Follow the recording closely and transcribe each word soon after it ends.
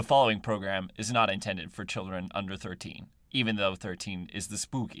The following program is not intended for children under 13, even though 13 is the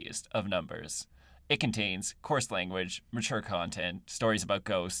spookiest of numbers. It contains coarse language, mature content, stories about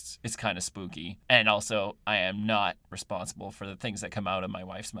ghosts, it's kind of spooky, and also I am not responsible for the things that come out of my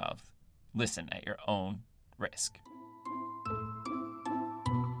wife's mouth. Listen at your own risk.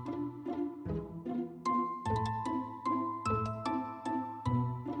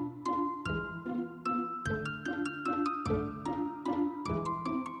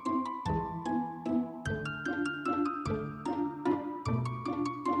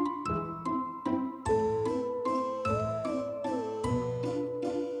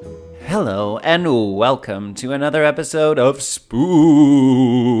 Hello and welcome to another episode of Spooky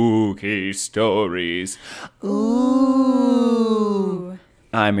Stories. Ooh.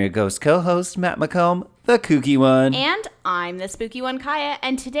 I'm your ghost co-host, Matt McComb, the kooky one. And I'm the spooky one, Kaya.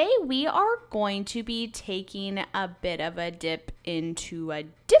 And today we are going to be taking a bit of a dip into a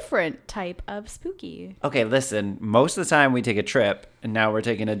different type of spooky. Okay, listen, most of the time we take a trip, and now we're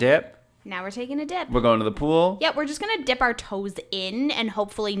taking a dip. Now we're taking a dip. We're going to the pool. Yeah, we're just going to dip our toes in and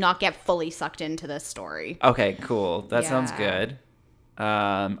hopefully not get fully sucked into this story. Okay, cool. That sounds Yeah. good.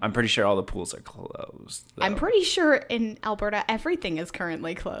 I'm pretty sure all the pools are closed, though. I'm pretty sure in Alberta everything is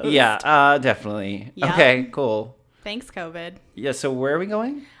currently closed. Yeah, definitely. Yeah. Okay, cool. Thanks, COVID. Yeah, so where are we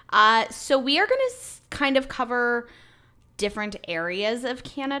going? So we are going to kind of cover different areas of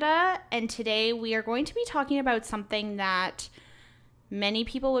Canada. And today we are going to be talking about something that many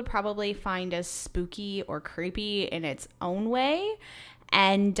people would probably find as spooky or creepy in its own way.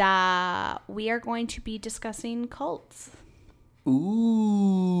 And we are going to be discussing cults. Ooh.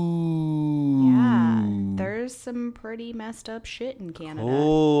 Yeah, there's some pretty messed up shit in Canada.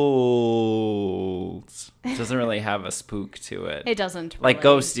 Cults. Doesn't really have a spook to it. It doesn't really. Like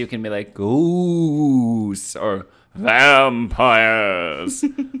ghosts, you can be like ghosts or vampires.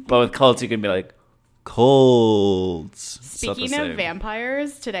 But with cults, you can be like cults. It's not the Speaking of same.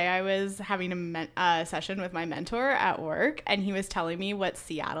 vampires, today I was having a session with my mentor at work, and he was telling me what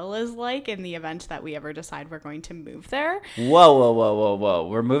Seattle is like in the event that we ever decide we're going to move there. Whoa.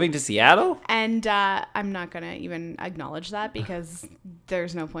 We're moving to Seattle? And I'm not going to even acknowledge that because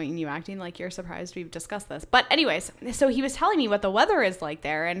there's no point in you acting like you're surprised we've discussed this. But anyways, so he was telling me what the weather is like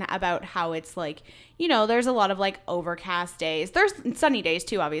there and about how it's like, you know, there's a lot of like overcast days. There's sunny days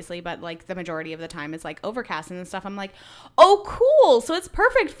too, obviously, but like the majority of the time it's like overcast and stuff. I'm like, oh, cool. So it's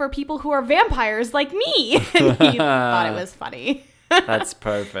perfect for people who are vampires like me. And he thought it was funny. That's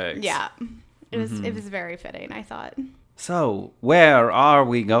perfect. Yeah. It was very fitting, I thought. So, where are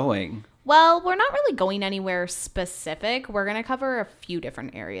we going? Well, we're not really going anywhere specific. We're going to cover a few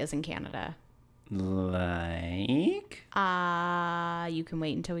different areas in Canada. Like? You can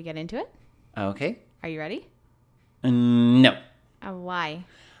wait until we get into it. Okay. Are you ready? No. Why?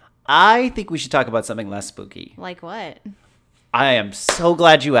 I think we should talk about something less spooky. Like what? I am so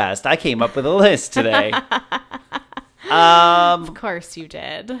glad you asked. I came up with a list today. Of course you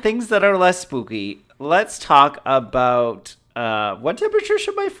did. Things that are less spooky. Let's talk about what temperature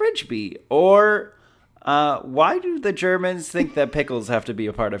should my fridge be? Or why do the Germans think that pickles have to be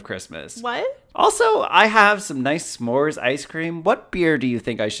a part of Christmas? What? Also, I have some nice s'mores ice cream. What beer do you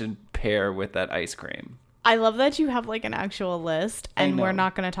think I should pair with that ice cream? I love that you have like an actual list, and know. we're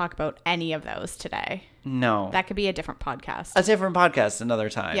not going to talk about any of those today. No. That could be a different podcast. A different podcast another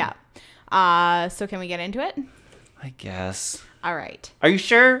time. Yeah. So can we get into it? I guess. All right. Are you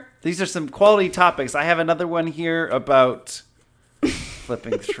sure? These are some quality topics. I have another one here about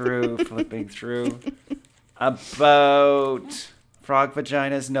flipping through. About frog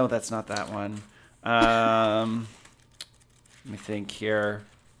vaginas. No, that's not that one. Let me think here.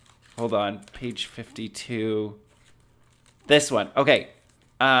 Hold on. Page 52. This one. Okay.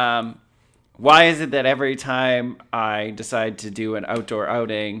 Why is it that every time I decide to do an outdoor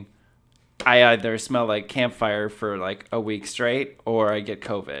outing, I either smell like campfire for like a week straight or I get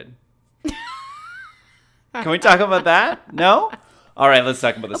COVID? Can we talk about that? No? All right, let's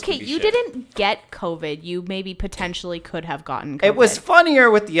talk about this. Okay, you didn't get COVID. You maybe potentially could have gotten COVID. It was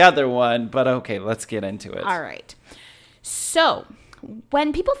funnier with the other one, but okay, let's get into it. All right. So,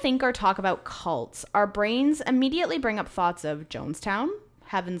 when people think or talk about cults, our brains immediately bring up thoughts of Jonestown,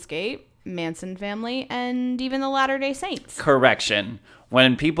 Heaven's Gate, Manson family, and even the Latter-day Saints. Correction.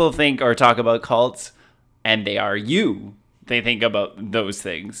 When people think or talk about cults, and they are you, they think about those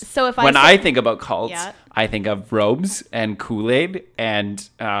things. So if when I think about cults, Yeah. I think of robes and Kool-Aid and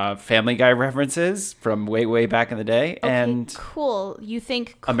Family Guy references from way back in the day, and cool. You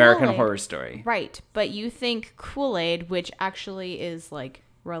think Kool-Aid. American Horror Story. Right, but you think Kool-Aid, which actually is like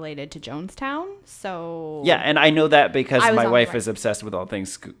related to Jonestown. So Yeah, and I know that because I was my on wife the right. is obsessed with all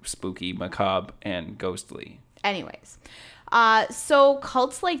things spooky, macabre, and ghostly. Anyways, so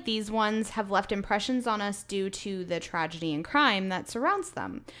cults like these ones have left impressions on us due to the tragedy and crime that surrounds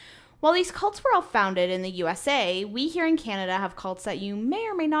them. While these cults were all founded in the USA, we here in Canada have cults that you may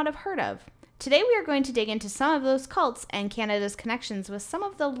or may not have heard of. Today we are going to dig into some of those cults and Canada's connections with some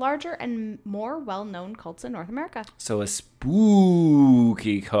of the larger and more well-known cults in North America. So a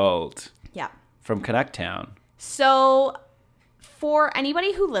spooky cult Yeah. from Canucktown. So for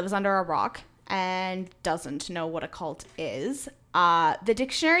anybody who lives under a rock and doesn't know what a cult is, the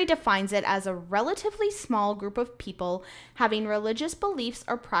dictionary defines it as a relatively small group of people having religious beliefs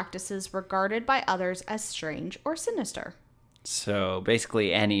or practices regarded by others as strange or sinister. So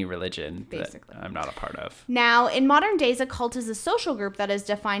basically any religion Basically. that I'm not a part of. Now, in modern days, a cult is a social group that is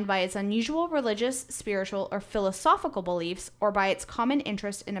defined by its unusual religious, spiritual, or philosophical beliefs, or by its common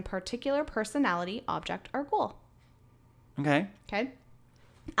interest in a particular personality, object, or goal. Okay. Okay?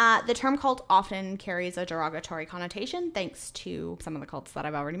 The term cult often carries a derogatory connotation, thanks to some of the cults that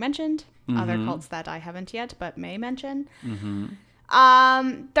I've already mentioned, other cults that I haven't yet but may mention.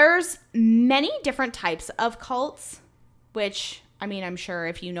 There's many different types of cults, which, I mean, I'm sure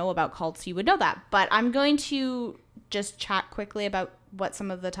if you know about cults, you would know that. But I'm going to just chat quickly about what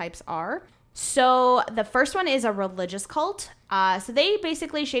some of the types are. So the first one is a religious cult. So they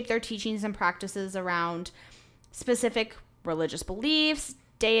basically shape their teachings and practices around specific religious beliefs,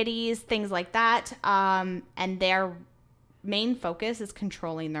 deities, things like that. And their main focus is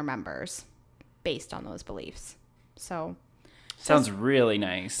controlling their members based on those beliefs. So Sounds really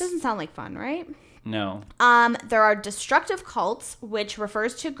nice. doesn't sound like fun, right? No. There are destructive cults, which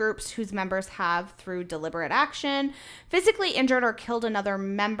refers to groups whose members have, through deliberate action, physically injured or killed another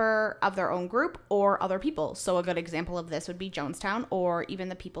member of their own group or other people. So a good example of this would be Jonestown or even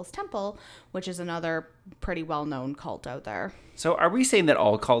the People's Temple, which is another pretty well-known cult out there. So are we saying that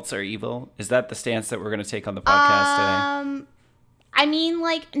all cults are evil? Is that the stance that we're going to take on the podcast today? I mean,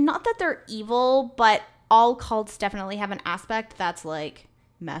 like, not that they're evil, but all cults definitely have an aspect that's, like,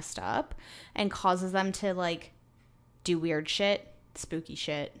 messed up and causes them to, like, do weird shit, spooky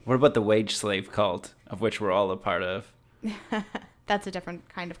shit. What about the wage slave cult, of which we're all a part of? That's a different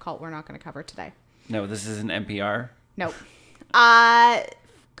kind of cult we're not going to cover today. No, this isn't NPR. Nope.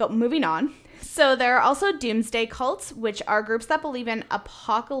 Moving on. So there are also doomsday cults, which are groups that believe in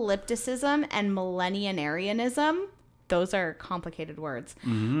apocalypticism and millenarianism. Those are complicated words.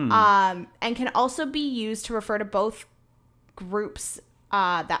 And can also be used to refer to both groups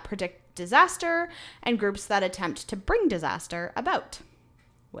that predict disaster and groups that attempt to bring disaster about,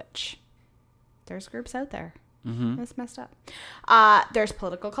 which there's groups out there. That's messed up. There's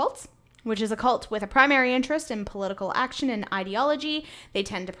political cults, which is a cult with a primary interest in political action and ideology. They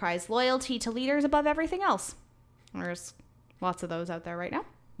tend to prize loyalty to leaders above everything else. There's lots of those out there right now.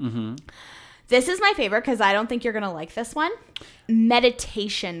 This is my favorite because I don't think you're going to like this one.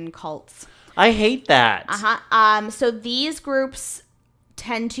 Meditation cults. I hate that. So these groups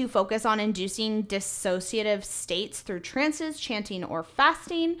tend to focus on inducing dissociative states through trances, chanting, or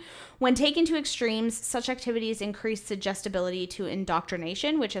fasting. When taken to extremes, such activities increase suggestibility to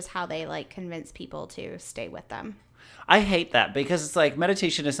indoctrination, which is how they, like, convince people to stay with them. I hate that because it's like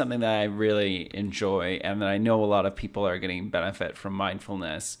meditation is something that I really enjoy and that I know a lot of people are getting benefit from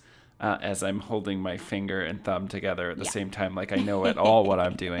mindfulness. As I'm holding my finger and thumb together at the same time, like I know at all what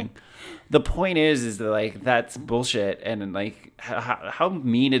I'm doing. The point is that, like, that's bullshit, and like how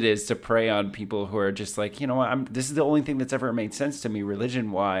mean it is to prey on people who are just like, you know what, this is the only thing that's ever made sense to me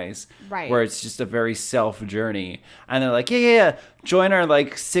religion wise, right? Where it's just a very self journey, and they're like, yeah, join our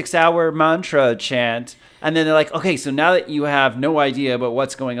like 6-hour mantra chant, and then they're like, okay, so now that you have no idea about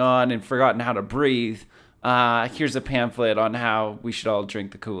what's going on and forgotten how to breathe. Here's a pamphlet on how we should all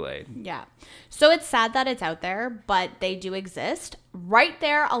drink the Kool-Aid. Yeah. So it's sad that it's out there, but they do exist right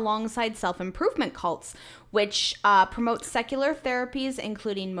there alongside self-improvement cults, which promote secular therapies,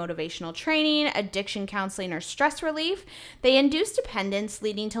 including motivational training, addiction counseling, or stress relief. They induce dependence,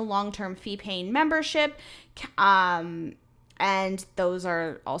 leading to long-term fee-paying membership. And those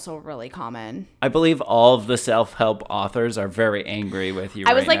are also really common. I believe all of the self-help authors are very angry with you.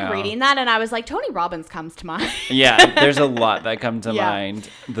 I was now. reading that and I was like, Tony Robbins comes to mind. Yeah, there's a lot that come to mind.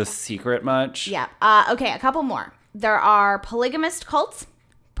 The Secret much? Yeah. Okay, a couple more. There are polygamist cults.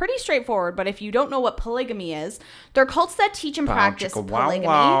 Pretty straightforward, but if you don't know what polygamy is, they're cults that teach and practice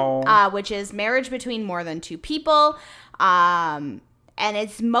polygamy, which is marriage between more than two people. And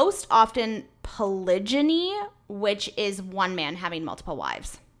it's most often polygyny, which is one man having multiple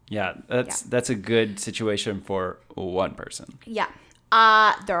wives. Yeah, that's a good situation for one person. Yeah.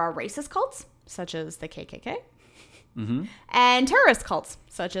 There are racist cults, such as the KKK, and terrorist cults,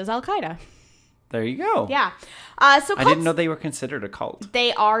 such as Al-Qaeda. There you go. Yeah. So cults, I didn't know they were considered a cult.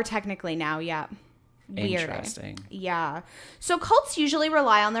 they are technically now, yeah. Weird. Interesting. Yeah. So cults usually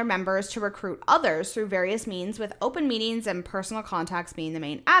rely on their members to recruit others through various means, with open meetings and personal contacts being the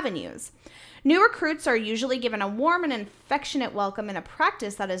main avenues. New recruits are usually given a warm and affectionate welcome in a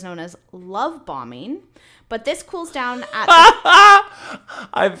practice that is known as love bombing, but this cools down at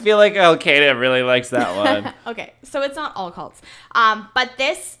I feel like Al-Qaeda really likes that one. Okay, so it's not all cults. But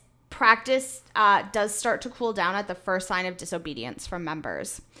this practice does start to cool down at the first sign of disobedience from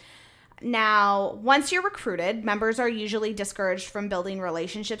members. Now, once you're recruited, members are usually discouraged from building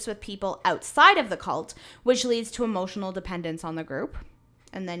relationships with people outside of the cult, which leads to emotional dependence on the group.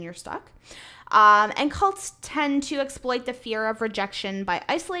 And then you're stuck. And cults tend to exploit the fear of rejection by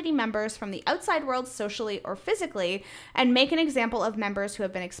isolating members from the outside world socially or physically, and make an example of members who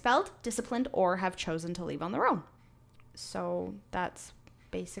have been expelled, disciplined, or have chosen to leave on their own. So that's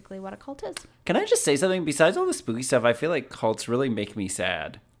basically what a cult is. Can I just say something? Besides all the spooky stuff, I feel like cults really make me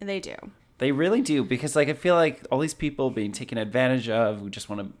sad. They do. They really do, because like I feel like all these people being taken advantage of who just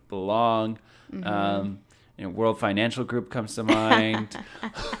want to belong. World Financial Group comes to mind.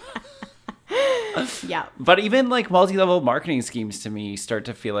 Yeah. But even like multi-level marketing schemes to me start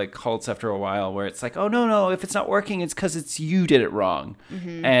to feel like cults after a while, where it's like, oh, no, if it's not working, it's because you did it wrong.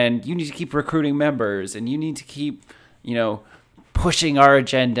 And you need to keep recruiting members, and you need to keep, pushing our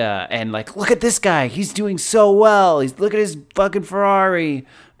agenda. And like, look at this guy. He's doing so well. Look at his fucking Ferrari.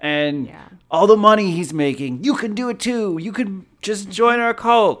 And all the money he's making. You can do it too. You can just join our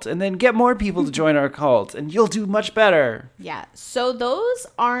cult and then get more people to join our cult, and you'll do much better. Yeah. So those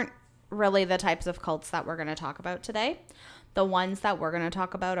aren't really the types of cults that we're going to talk about today. The ones that we're going to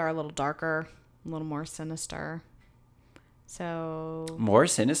talk about are a little darker, a little more sinister. So More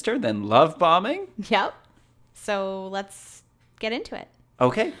sinister than love bombing? Yep. So let's get into it.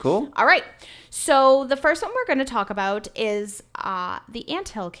 Okay, cool. All right. So the first one we're going to talk about is the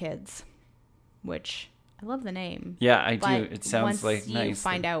Anthill Kids, which I love the name. Yeah, I do. But It sounds like once you nice.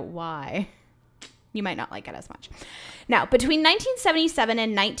 find out why, you might not like it as much. Now, between 1977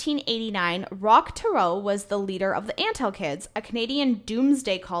 and 1989, Roch Turreau was the leader of the Anthill Kids, a Canadian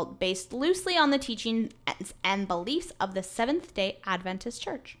doomsday cult based loosely on the teachings and beliefs of the Seventh-day Adventist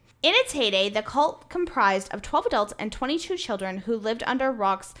Church. In its heyday, the cult comprised of 12 adults and 22 children who lived under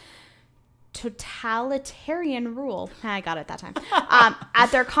Roch's totalitarian rule. I got it that time.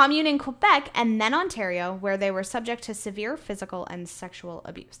 At their commune in Quebec and then Ontario, where they were subject to severe physical and sexual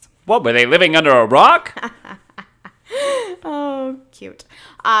abuse. What, were they living under a rock? Oh, cute.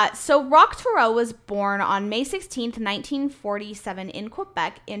 So Roch Turreau was born on May 16th, 1947 in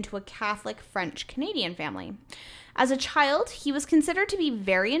Quebec into a Catholic French-Canadian family. As a child, he was considered to be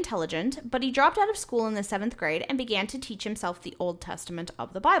very intelligent, but he dropped out of school in the 7th grade and began to teach himself the Old Testament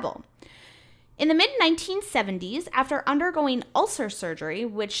of the Bible. In the mid-1970s, after undergoing ulcer surgery,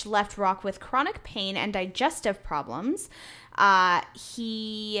 which left Roch with chronic pain and digestive problems,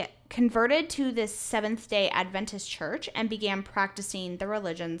 he converted to the Seventh-day Adventist Church and began practicing the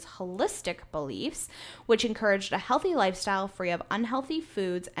religion's holistic beliefs, which encouraged a healthy lifestyle free of unhealthy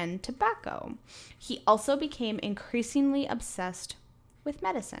foods and tobacco. He also became increasingly obsessed with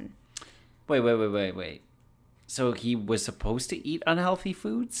medicine. Wait. So he was supposed to eat unhealthy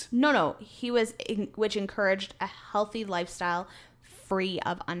foods? No. Which encouraged a healthy lifestyle free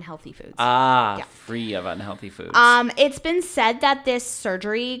of unhealthy foods. Free of unhealthy foods. It's been said that this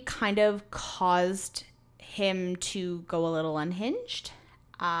surgery kind of caused him to go a little unhinged,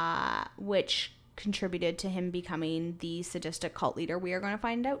 which contributed to him becoming the sadistic cult leader we are going to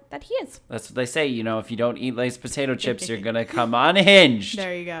find out that he is. That's what they say, if you don't eat Lay's potato chips, you're going to come unhinged.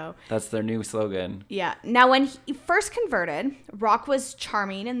 There you go. That's their new slogan. Yeah. Now, when he first converted, Roch was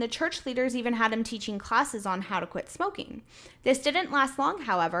charming, and the church leaders even had him teaching classes on how to quit smoking. This didn't last long,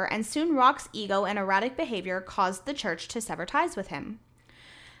 however, and soon Roch's ego and erratic behavior caused the church to sever ties with him.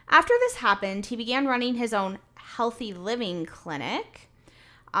 After this happened, he began running his own healthy living clinic,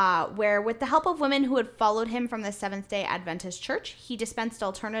 where with the help of women who had followed him from the Seventh-day Adventist Church, he dispensed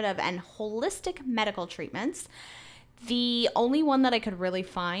alternative and holistic medical treatments. The only one that I could really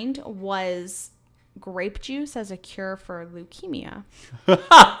find was grape juice as a cure for leukemia.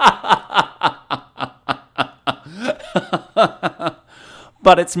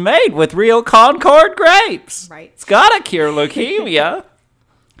 But it's made with real Concord grapes. Right. It's gotta cure leukemia.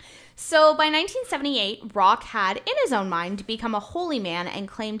 So by 1978, Roch had, in his own mind, become a holy man and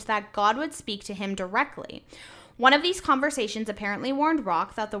claimed that God would speak to him directly. One of these conversations apparently warned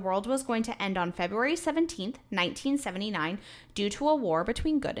Rock that the world was going to end on February 17th, 1979, due to a war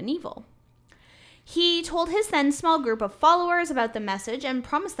between good and evil. He told his then small group of followers about the message and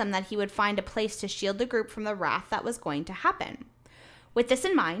promised them that he would find a place to shield the group from the wrath that was going to happen. With this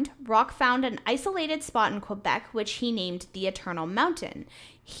in mind, Rock found an isolated spot in Quebec, which he named the Eternal Mountain.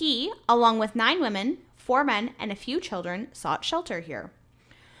 He, along with 9 women, 4 men, and a few children, sought shelter here.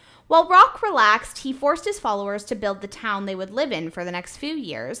 While Rock relaxed, he forced his followers to build the town they would live in for the next few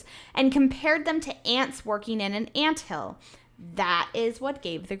years and compared them to ants working in an anthill. That is what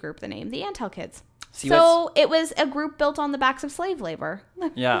gave the group the name the Anthill Kids. So it was a group built on the backs of slave labor.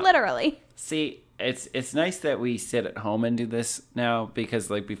 Yeah. Literally. See, it's nice that we sit at home and do this now, because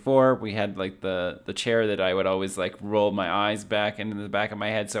like before we had like the chair that I would always like roll my eyes back into the back of my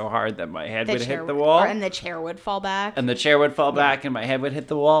head so hard that my head would hit the wall. And the chair would fall back. And the chair would fall back and my head would hit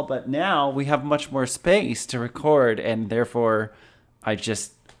the wall. But now we have much more space to record, and therefore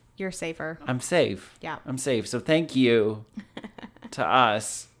You're safer. I'm safe. Yeah. I'm safe. So thank you to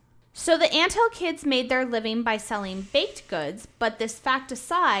us. So the Anthill Kids made their living by selling baked goods, but this fact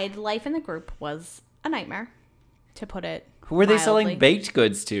aside, life in the group was a nightmare, to put it Who were they mildly. selling baked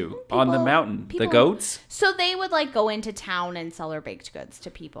goods to on the mountain? The goats? So they would like go into town and sell their baked goods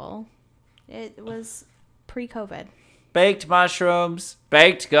to people. It was pre-COVID. Baked mushrooms,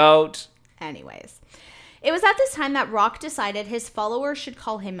 baked goat. Anyways, it was at this time that Rock decided his followers should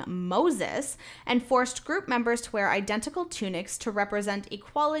call him Moses and forced group members to wear identical tunics to represent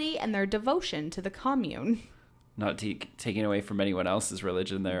equality and their devotion to the commune. Not taking away from anyone else's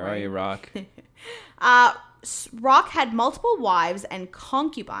religion there, are you, Rock? Rock had multiple wives and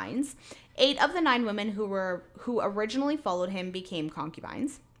concubines. 8 of the 9 women who originally followed him became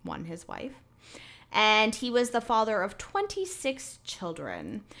concubines, one his wife. And he was the father of 26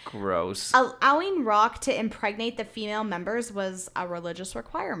 children. Gross. Allowing Rock to impregnate the female members was a religious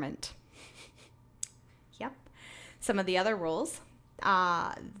requirement. Yep. Some of the other rules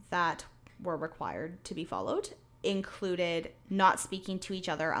that were required to be followed included not speaking to each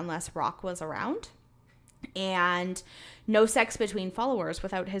other unless Rock was around, and no sex between followers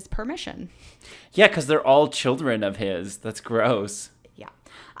without his permission. Yeah, because they're all children of his. That's gross.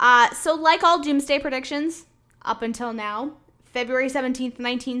 So like all doomsday predictions, up until now, February 17th,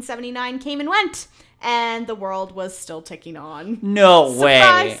 1979 came and went, and the world was still ticking on. No way.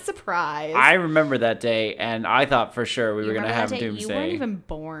 Surprise, surprise. I remember that day, and I thought for sure we were going to have doomsday. You weren't even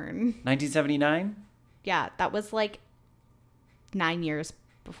born. 1979? Yeah, that was like 9 years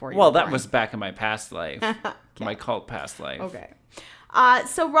before you Well, were that born. was back in my past life. My cult past life. Okay.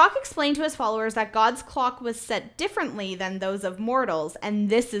 So Rock explained to his followers that God's clock was set differently than those of mortals, and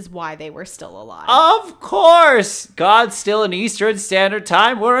this is why they were still alive. Of course! God's still in Eastern Standard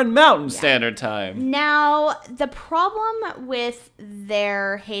Time. We're in Mountain Standard Time. Now, the problem with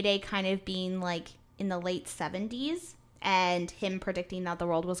their heyday kind of being like in the late 70s and him predicting that the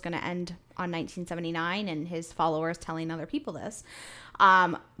world was going to end on 1979 and his followers telling other people this,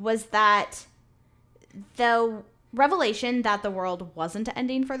 was that the revelation that the world wasn't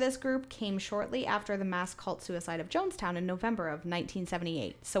ending for this group came shortly after the mass cult suicide of Jonestown in November of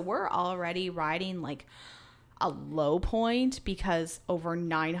 1978. So we're already riding like a low point because over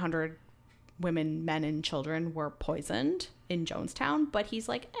 900 women, men, and children were poisoned in Jonestown. But he's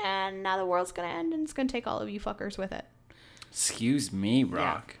like, and now the world's going to end and it's going to take all of you fuckers with it. Excuse me,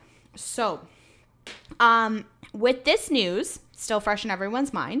 Rock. Yeah. So, with this news still fresh in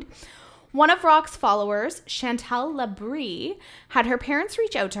everyone's mind, one of Rock's followers, Chantal Labrie, had her parents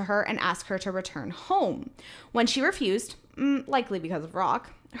reach out to her and ask her to return home. When she refused, likely because of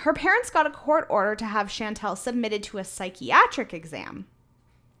Rock, her parents got a court order to have Chantal submitted to a psychiatric exam.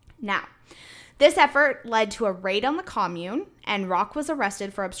 Now, this effort led to a raid on the commune, and Rock was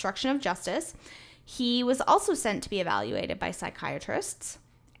arrested for obstruction of justice. He was also sent to be evaluated by psychiatrists,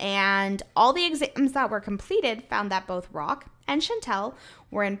 and all the exams that were completed found that both Rock and Chantal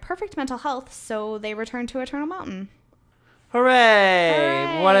were in perfect mental health, so they returned to Eternal Mountain. Hooray!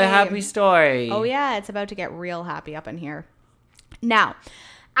 Hooray! What a happy story. Oh yeah, it's about to get real happy up in here. Now,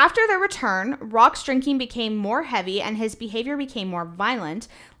 after their return, Rock's drinking became more heavy and his behavior became more violent,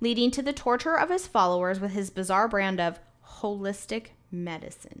 leading to the torture of his followers with his bizarre brand of holistic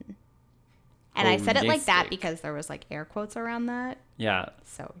medicine. And I said it like that because there was like air quotes around that. Yeah.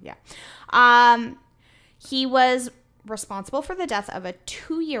 So, yeah. He was responsible for the death of a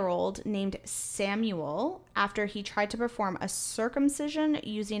 2-year-old named Samuel after he tried to perform a circumcision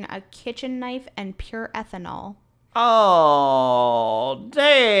using a kitchen knife and pure ethanol. Oh,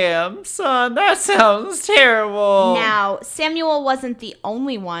 damn, son. That sounds terrible. Now, Samuel wasn't the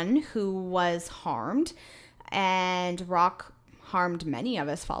only one who was harmed. And Rock harmed many of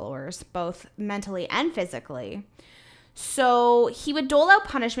his followers, both mentally and physically. So he would dole out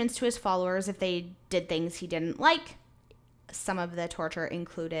punishments to his followers if they did things he didn't like. Some of the torture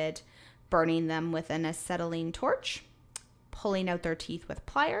included burning them with an acetylene torch, pulling out their teeth with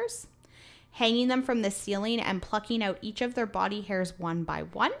pliers, hanging them from the ceiling and plucking out each of their body hairs one by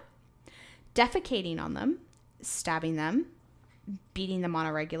one, defecating on them, stabbing them, beating them on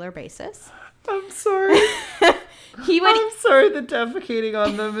a regular basis. I'm sorry. I'm sorry, the defecating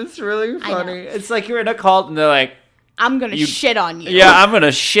on them is really funny. It's like you're in a cult and they're like, I'm going to shit on you. Yeah, I'm going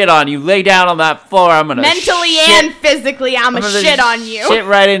to shit on you. Lay down on that floor. I'm going to mentally and physically, I'm going to shit on you. Shit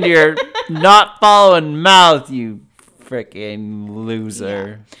right into your not following mouth, you freaking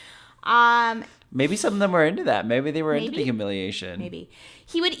loser. Yeah. Maybe some of them were into that. Maybe they were into the humiliation. Maybe.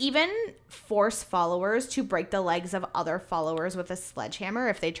 He would even force followers to break the legs of other followers with a sledgehammer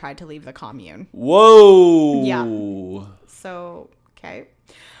if they tried to leave the commune. Whoa. Yeah. So, okay.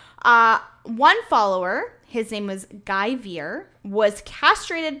 One follower, his name was Guy Veer, was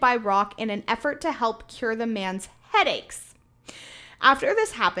castrated by Rock in an effort to help cure the man's headaches. After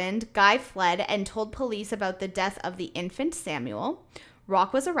this happened, Guy fled and told police about the death of the infant Samuel.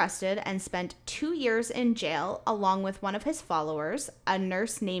 Rock was arrested and spent 2 years in jail along with one of his followers, a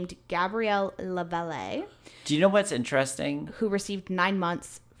nurse named Gabrielle Lavallée. Do you know what's interesting? Who received 9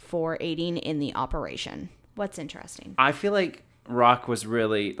 months for aiding in the operation. What's interesting? I feel like Rock was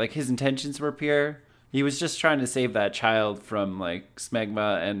really, like, his intentions were pure. He was just trying to save that child from, like,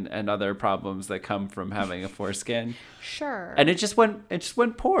 smegma and other problems that come from having a foreskin. Sure. And it just went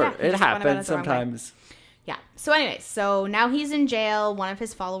poor. Yeah, it happens sometimes. Yeah. So anyway, so now he's in jail. One of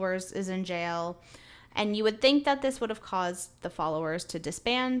his followers is in jail. And you would think that this would have caused the followers to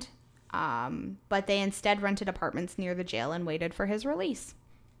disband. But they instead rented apartments near the jail and waited for his release.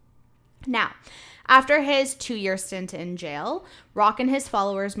 Now, after his 2-year stint in jail, Rock and his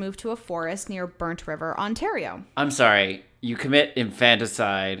followers moved to a forest near Burnt River, Ontario. I'm sorry. You commit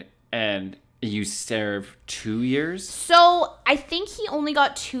infanticide and you serve 2 years? So I think he only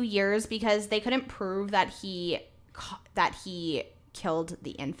got 2 years because they couldn't prove that he killed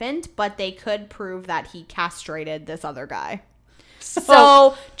the infant, but they could prove that he castrated this other guy.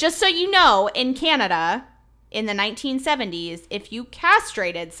 So just so you know, in Canada, in the 1970s, if you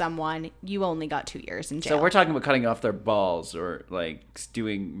castrated someone, you only got 2 years in jail. So we're talking about cutting off their balls or like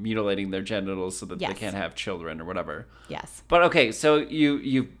mutilating their genitals so that they can't have children or whatever. Yes. But okay, so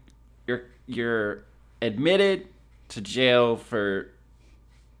you're admitted to jail for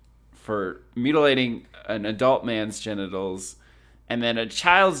mutilating an adult man's genitals, and then a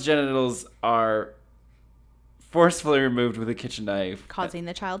child's genitals are forcefully removed with a kitchen knife, causing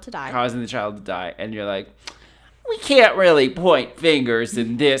the child to die. And you're like, we can't really point fingers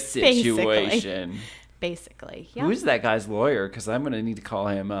in this situation. Basically, yeah. Who's that guy's lawyer? Because I'm going to need to call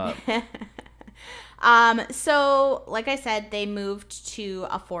him up. So, like I said, they moved to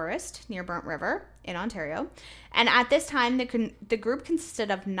a forest near Burnt River in Ontario. And at this time, the group consisted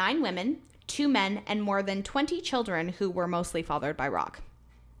of 9 women, 2 men, and more than 20 children who were mostly fathered by Rock.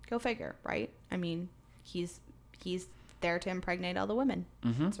 Go figure, right? I mean, he's there to impregnate all the women.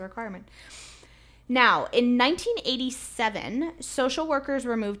 Mm-hmm. It's a requirement. Now, in 1987, social workers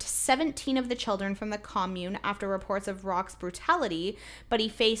removed 17 of the children from the commune after reports of Rock's brutality, but he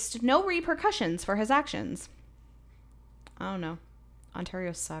faced no repercussions for his actions. I don't know.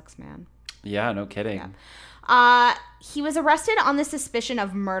 Ontario sucks, man. Yeah, no kidding. Yeah. He was arrested on the suspicion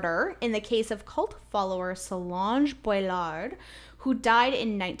of murder in the case of cult follower Solange Boilard, who died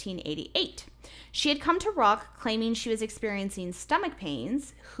in 1988. She had come to Rock claiming she was experiencing stomach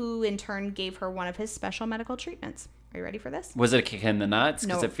pains, who in turn gave her one of his special medical treatments. Are you ready for this? Was it a kick in the nuts?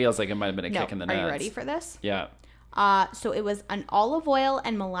 Because No. it feels like it might have been a kick in the nuts. Are you ready for this? Yeah. So it was an olive oil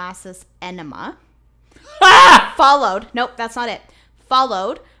and molasses enema. Followed. Nope, that's not it.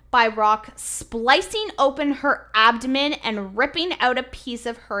 Followed by Rock splicing open her abdomen and ripping out a piece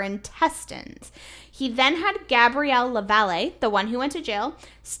of her intestines. He then had Gabrielle Lavallée, the one who went to jail,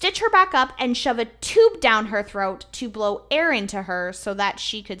 stitch her back up and shove a tube down her throat to blow air into her so that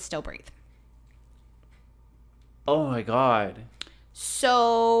she could still breathe. Oh my God.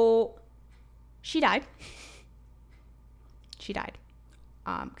 So she died.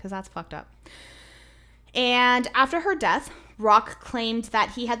 Because that's fucked up. And after her death, Rock claimed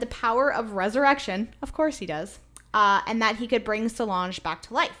that he had the power of resurrection. Of course he does. And that he could bring Solange back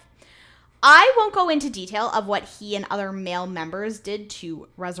to life. I won't go into detail of what he and other male members did to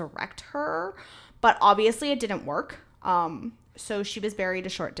resurrect her, but obviously it didn't work. So she was buried a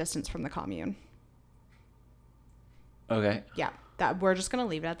short distance from the commune. Okay. Yeah, that we're just gonna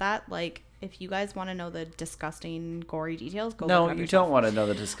leave it at that. Like, if you guys want to know the disgusting, gory details, go No, look it up you yourself. don't want to know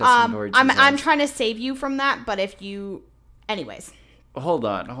the disgusting gory details. I'm trying to save you from that, but if you... Anyways. Hold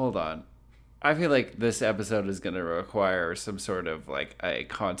on. I feel like this episode is going to require some sort of like a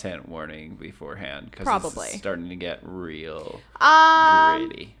content warning beforehand because Probably. it's starting to get real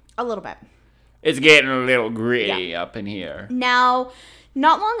gritty. A little bit. It's getting a little gritty up in here. Now,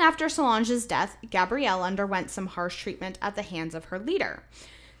 not long after Solange's death, Gabrielle underwent some harsh treatment at the hands of her leader.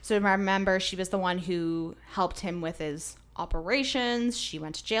 So remember, she was the one who helped him with his operations. She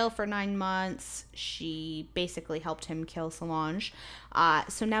went to jail for 9 months. She basically helped him kill Solange.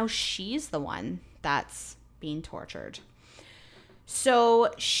 So now she's the one that's being tortured.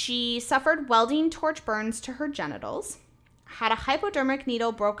 So she suffered welding torch burns to her genitals, had a hypodermic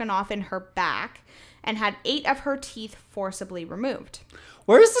needle broken off in her back, and had 8 of her teeth forcibly removed.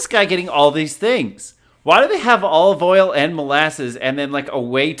 Where is this guy getting all these things? Why do they have olive oil and molasses and then like a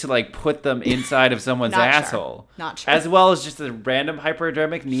way to like put them inside of someone's asshole? Not sure. As well as just a random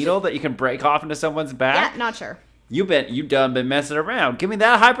hypodermic needle that you can break off into someone's back? Yeah, not sure. You done been messing around. Give me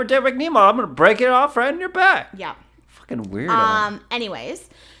that hypodermic needle. I'm gonna break it off right in your back. Yeah. Fucking weirdo. Anyways,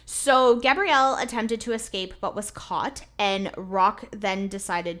 so Gabrielle attempted to escape but was caught, and Rock then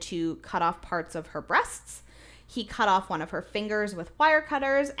decided to cut off parts of her breasts. He cut off one of her fingers with wire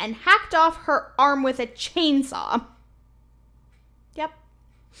cutters and hacked off her arm with a chainsaw. Yep.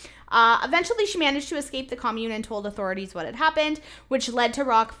 Eventually, she managed to escape the commune and told authorities what had happened, which led to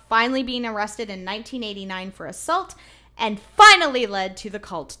Rock finally being arrested in 1989 for assault, and finally led to the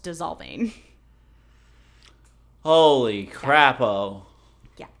cult dissolving. Holy crapo.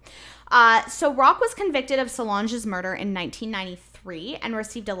 Yeah. So Rock was convicted of Solange's murder in 1993 and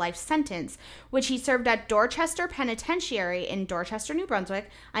received a life sentence, which he served at Dorchester Penitentiary in Dorchester, New Brunswick,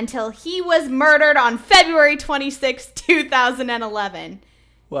 until he was murdered on February 26, 2011.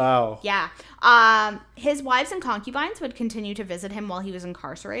 Wow. Yeah. His wives and concubines would continue to visit him while he was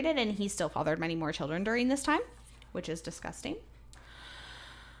incarcerated, and he still fathered many more children during this time, which is disgusting.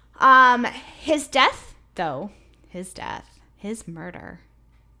 His death, his murder.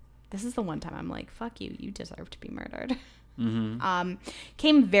 This is the one time I'm like, fuck you, you deserve to be murdered. Mm-hmm.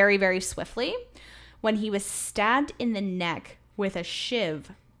 Came very, very swiftly when he was stabbed in the neck with a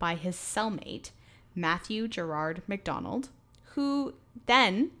shiv by his cellmate, Matthew Gerard McDonald, who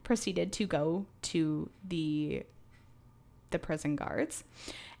then proceeded to go to the prison guards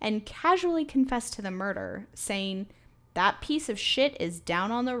and casually confessed to the murder, saying, "That piece of shit is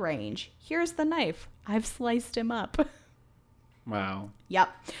down on the range. Here's the knife. I've sliced him up." Wow. Yep.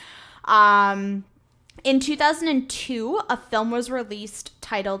 In 2002, a film was released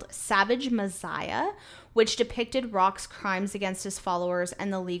titled Savage Messiah, which depicted Rock's crimes against his followers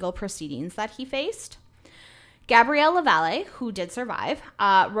and the legal proceedings that he faced. Gabrielle Lavalle, who did survive,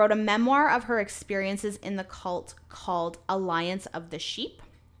 wrote a memoir of her experiences in the cult called Alliance of the Sheep.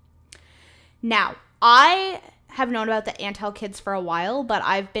 Now, I have known about the Antel Kids for a while, but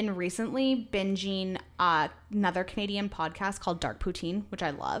I've been recently binging another Canadian podcast called Dark Poutine, which I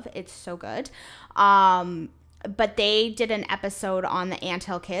love. It's so good. But they did an episode on the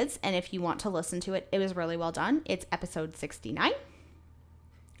Antel Kids, and if you want to listen to it, it was really well done. It's episode 69.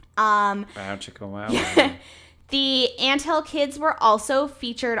 Wow, chicka wow. The Antel Kids were also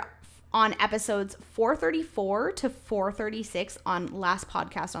featured on episodes 434 to 436 on Last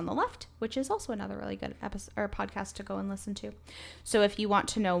Podcast on the Left, which is also another really good episode or podcast to go and listen to. So if you want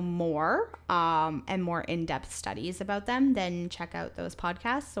to know more and more in-depth studies about them, then check out those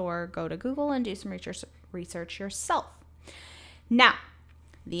podcasts or go to Google and do some research yourself. Now,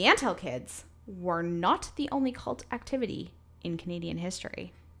 the Antel Kids were not the only cult activity in Canadian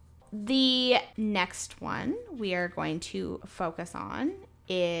history. The next one we are going to focus on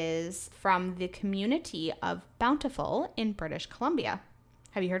is from the community of Bountiful in British Columbia.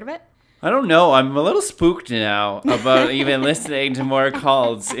 Have you heard of it? I don't know. I'm a little spooked now about even listening to more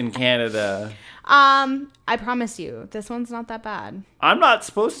cults in Canada. I promise you, this one's not that bad. I'm not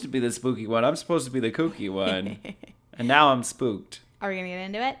supposed to be the spooky one. I'm supposed to be the kooky one. And now I'm spooked. Are we going to get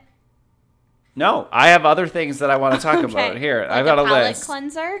into it? No, I have other things that I want to talk about. Here, like I've got a palate list.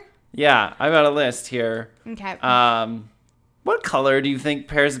 Cleanser? Yeah, I've got a list here. Okay. What color do you think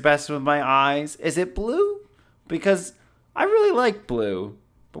pairs best with my eyes? Is it blue? Because I really like blue.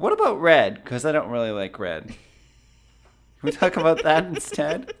 But what about red? Because I don't really like red. Can we talk about that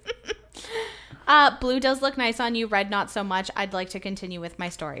instead? Blue does look nice on you. Red, not so much. I'd like to continue with my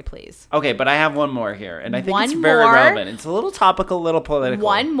story, please. Okay, but I have one more here. And I think One it's very more? relevant. It's a little topical, a little political.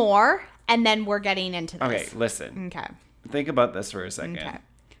 One more, and then we're getting into this. Okay, listen. Okay. Think about this for a second. Okay.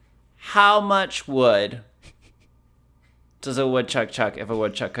 How much wood does a woodchuck chuck if a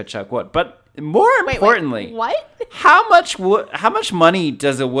woodchuck could chuck wood? But more importantly, what? how much money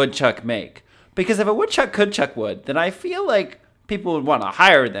does a woodchuck make? Because if a woodchuck could chuck wood, then I feel like people would want to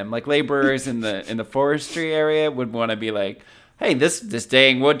hire them. Like laborers in the forestry area would want to be like, hey, this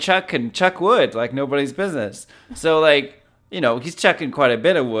dang woodchuck can chuck wood like nobody's business. So like, he's chucking quite a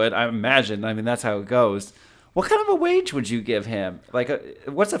bit of wood, I imagine. I mean, that's how it goes. What kind of a wage would you give him? Like,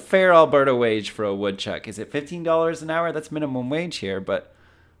 what's a fair Alberta wage for a woodchuck? Is it $15 an hour? That's minimum wage here. But,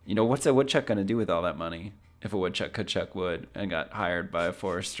 what's a woodchuck going to do with all that money if a woodchuck could chuck wood and got hired by a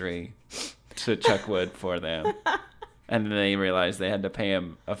forestry to chuck wood for them? And then they realized they had to pay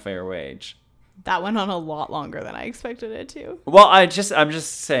him a fair wage. That went on a lot longer than I expected it to. Well, I'm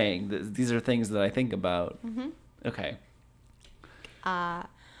just saying that these are things that I think about. Mm-hmm. Okay.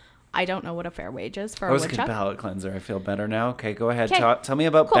 I don't know what a fair wage is for a woodchuck. That was a good palate cleanser. I feel better now. Okay, go ahead. Tell me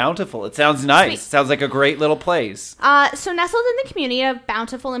about Bountiful. It sounds nice. Sweet. Sounds like a great little place. So nestled in the community of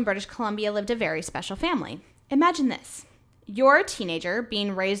Bountiful in British Columbia lived a very special family. Imagine this. You're a teenager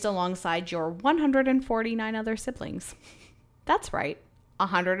being raised alongside your 149 other siblings. That's right.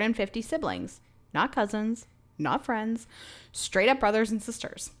 150 siblings. Not cousins, not friends, straight up brothers and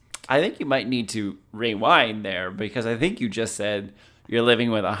sisters. I think you might need to rewind there because I think you just said you're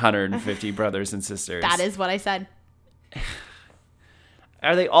living with 150 brothers and sisters. That is what I said.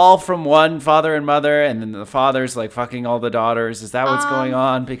 Are they all from one father and mother and then the father's like fucking all the daughters? Is that what's going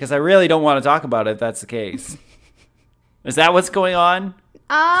on? Because I really don't want to talk about it if that's the case. Is that what's going on?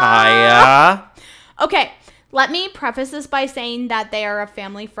 Kaya? Okay, let me preface this by saying that they are a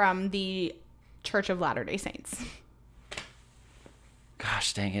family from the Church of Latter-day Saints.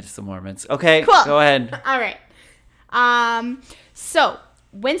 Gosh, dang it, it's the Mormons. Okay, cool. Go ahead. All right. So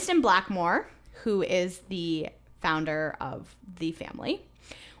Winston Blackmore, who is the founder of the family,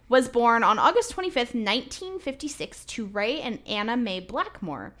 was born on August 25th, 1956 to Ray and Anna Mae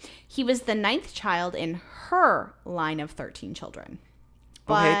Blackmore. He was the 9th child in her line of 13 children.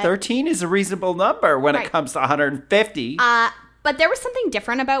 Okay, 13 is a reasonable number when it comes to 150. But there was something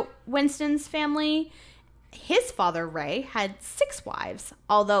different about Winston's family. His father, Ray, had 6 wives,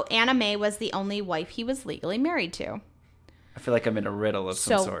 although Anna Mae was the only wife he was legally married to. I feel like I'm in a riddle of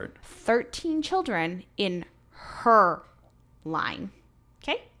some sort. 13 children in her line.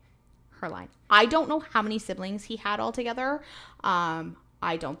 Okay? Her line. I don't know how many siblings he had altogether.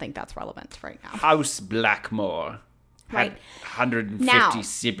 I don't think that's relevant right now. House Blackmore had 150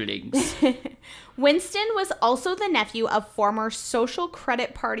 siblings. Winston was also the nephew of former Social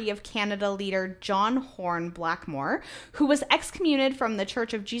Credit Party of Canada leader John Horn Blackmore, who was excommunicated from the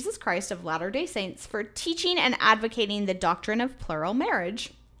Church of Jesus Christ of Latter-day Saints for teaching and advocating the doctrine of plural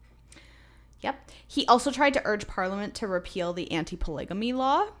marriage. Yep. He also tried to urge Parliament to repeal the anti-polygamy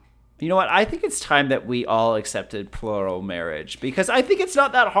law. You know what? I think it's time that we all accepted plural marriage because I think it's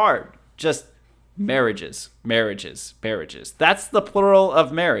not that hard. Just marriages. That's the plural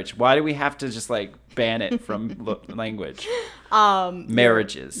of marriage. Why do we have to just like ban it from language?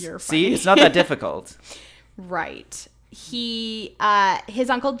 Marriages. You're See, it's not that difficult. Right. His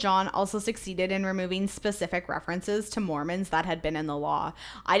uncle John also succeeded in removing specific references to Mormons that had been in the law.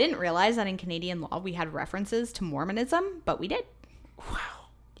 I didn't realize that in Canadian law we had references to Mormonism, but we did. Wow.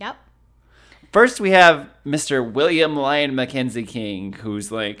 Yep. First, we have Mr. William Lyon Mackenzie King,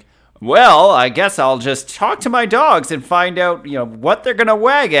 who's like, well, I guess I'll just talk to my dogs and find out, what they're going to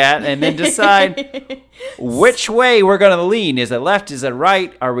wag at and then decide which way we're going to lean. Is it left? Is it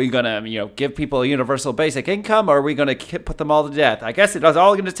right? Are we going to, give people a universal basic income or are we going to put them all to death? I guess it was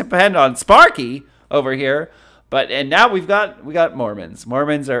all going to depend on Sparky over here. And now we got Mormons.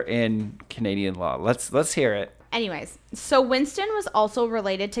 Mormons are in Canadian law. Let's hear it. Anyways, so Winston was also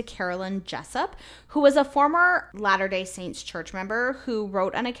related to Carolyn Jessup, who was a former Latter-day Saints church member who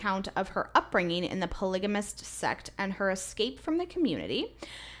wrote an account of her upbringing in the polygamist sect and her escape from the community,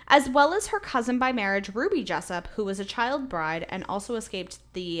 as well as her cousin by marriage, Ruby Jessup, who was a child bride and also escaped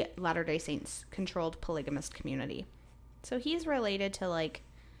the Latter-day Saints controlled polygamist community. So he's related to like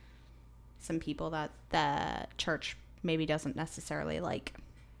some people that the church maybe doesn't necessarily like.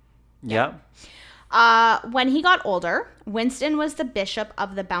 Yeah. When he got older, Winston was the bishop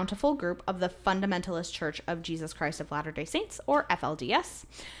of the Bountiful group of the Fundamentalist Church of Jesus Christ of Latter-day Saints, or FLDS.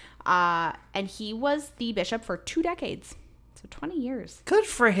 And he was the bishop for 2 decades. So 20 years. Good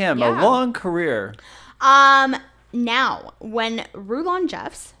for him. Yeah. A long career. Now, when Rulon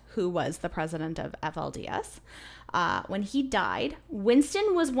Jeffs, who was the president of FLDS, when he died,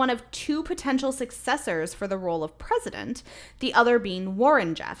 Winston was one of 2 potential successors for the role of president, the other being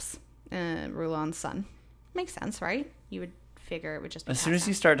Warren Jeffs. Rulon's son. Makes sense, right? You would figure it would just be As soon as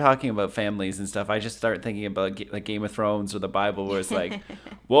you start talking about families and stuff, I just start thinking about like Game of Thrones or the Bible, where it's like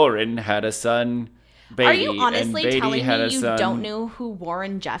Warren had a son, Beatty, Are you honestly and Beatty telling had me a you son. don't know who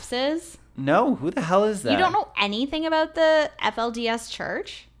Warren Jeffs is? No, who the hell is that? You don't know anything about the FLDS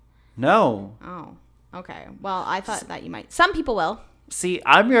church? No. Oh, okay. Well, I thought that you might. Some people will. See,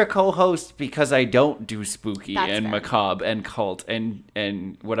 I'm your co-host because I don't do spooky That's and fair. macabre and cult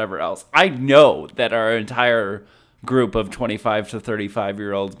and whatever else. I know that our entire group of 25 to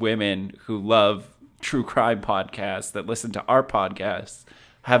 35-year-old women who love true crime podcasts that listen to our podcasts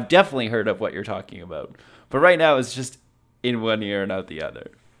have definitely heard of what you're talking about. But right now it's just in one ear and out the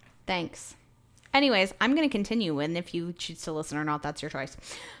other. Thanks. Anyways, I'm going to continue, and if you choose to listen or not, that's your choice.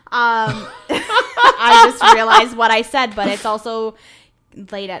 I just realized what I said, but it's also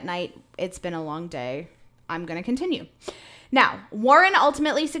late at night. It's been a long day. I'm going to continue. Now, Warren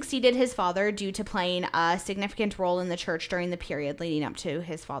ultimately succeeded his father due to playing a significant role in the church during the period leading up to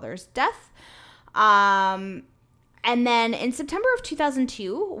his father's death. And then in September of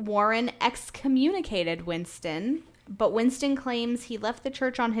 2002, Warren excommunicated Winston, but Winston claims he left the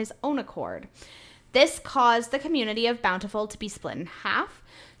church on his own accord. This caused the community of Bountiful to be split in half.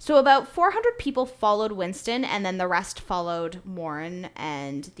 So about 400 people followed Winston, and then the rest followed Warren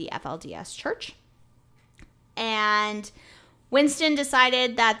and the FLDS church. And Winston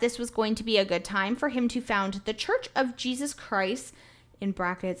decided that this was going to be a good time for him to found the Church of Jesus Christ, in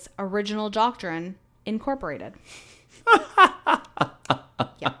brackets, Original Doctrine, Incorporated.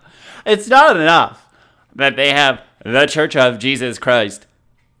 Yep. It's not enough that they have the Church of Jesus Christ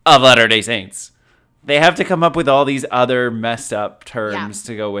of Latter-day Saints. They have to come up with all these other messed up terms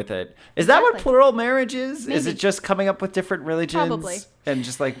to go with it. Is that what plural marriage is? Maybe. Is it just coming up with different religions? Probably. And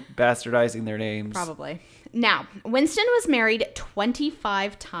just like bastardizing their names? Probably. Now, Winston was married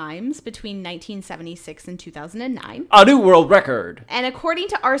 25 times between 1976 and 2009. A new world record. And according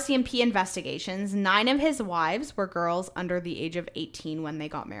to RCMP investigations, 9 of his wives were girls under the age of 18 when they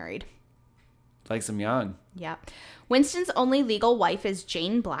got married. Likes them young. Yeah. Winston's only legal wife is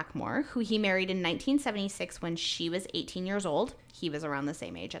Jane Blackmore, who he married in 1976 when she was 18 years old. He was around the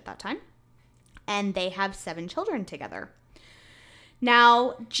same age at that time. And they have 7 children together.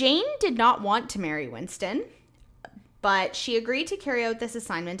 Now, Jane did not want to marry Winston, but she agreed to carry out this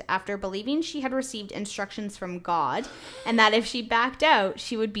assignment after believing she had received instructions from God and that if she backed out,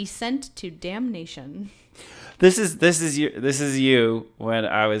 she would be sent to damnation. This is you when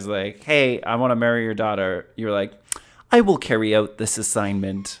I was like, hey, I want to marry your daughter. You're like, I will carry out this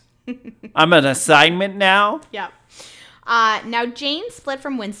assignment. I'm an assignment now? Yeah. Now, Jane split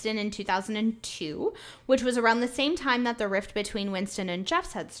from Winston in 2002, which was around the same time that the rift between Winston and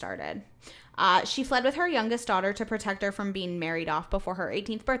Jeffs had started. She fled with her youngest daughter to protect her from being married off before her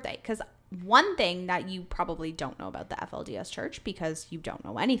 18th birthday. Because one thing that you probably don't know about the FLDS church, because you don't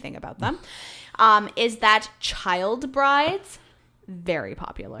know anything about them, is that child brides, very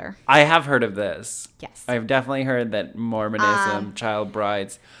popular. I have heard of this. Yes. I've definitely heard that Mormonism, child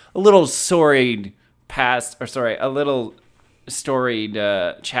brides, a little storied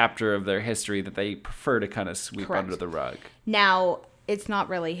chapter of their history that they prefer to kind of sweep Correct. under the rug. Now, it's not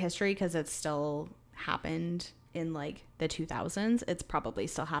really history because it still happened in like the 2000s. It's probably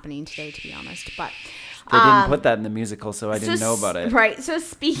still happening today, to be honest. But They didn't put that in the musical, so I didn't know about it. Right. So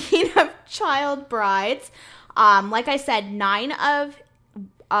speaking of child brides, like I said, 9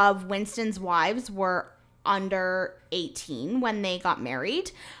 of Winston's wives were under 18 when they got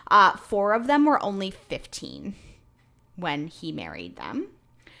married. 4 of them were only 15 when he married them.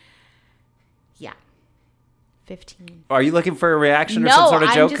 Yeah. 15. Are you looking for a reaction or No, some sort of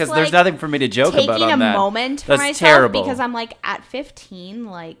I'm joke? just, Because like, there's nothing for me to joke about taking on a that. moment for That's myself terrible. because I'm like at 15,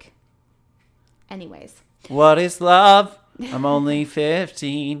 like, anyways. What is love? I'm only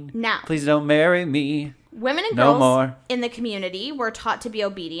 15. Now. Please don't marry me. Women and No girls more. in the community were taught to be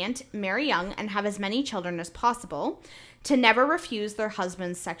obedient, marry young, and have as many children as possible, to never refuse their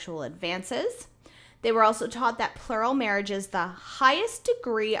husband's sexual advances. They were also taught that plural marriage is the highest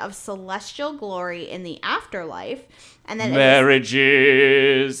degree of celestial glory in the afterlife, and that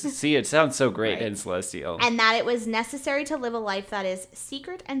Marriages. See, it sounds so great Right. and celestial. and that it was necessary to live a life that is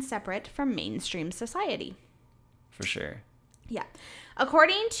secret and separate from mainstream society. For sure. Yeah.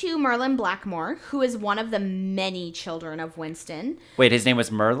 According to Merlin Blackmore, who is one of the many children of Winston, Wait, his name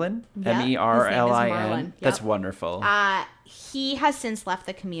was Merlin? Yep, his name is Merlin? Merlin. That's Yep. wonderful. he has since left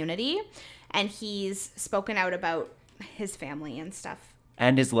the community, and he's spoken out about his family and stuff.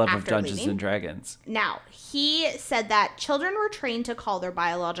 And his love of after Dungeons leaving. and Dragons. Now, he said that children were trained to call their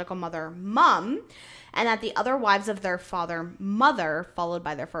biological mother Mum, and that the other wives of their father, Mother, followed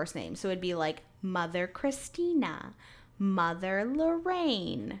by their first name. So it'd be like Mother Christina, Mother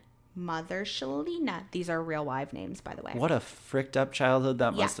Lorraine, Mother Shalina. These are real wife names, by the way. What a fricked up childhood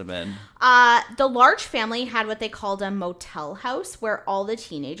that must have been. The large family had what they called a motel house where all the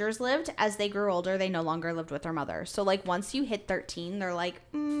teenagers lived. As they grew older, they no longer lived with their mother. So, like, once you hit 13, they're like,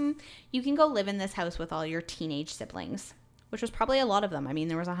 you can go live in this house with all your teenage siblings, which was probably a lot of them. I mean,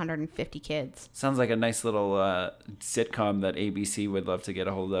 there was 150 kids. Sounds like a nice little sitcom that ABC would love to get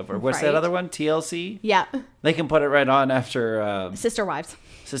a hold of. Or what's that other one? TLC? Yeah. They can put it right on after Sister Wives.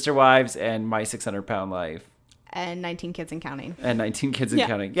 Sister Wives and My 600 Pound Life. And 19 Kids and Counting. And 19 Kids and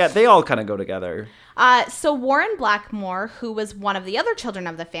Counting. Yeah, they all kind of go together. So Warren Blackmore, who was one of the other children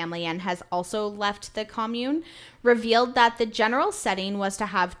of the family and has also left the commune, revealed that the general setting was to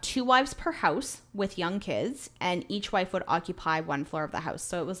have 2 wives per house with young kids, and each wife would occupy 1 floor of the house.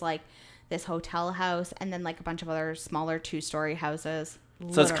 So it was like this hotel house and then like a bunch of other smaller 2-story houses.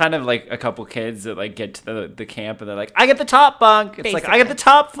 So it's kind of like a couple kids that like get to the camp and they're like, I get the top bunk. It's basically like, I get the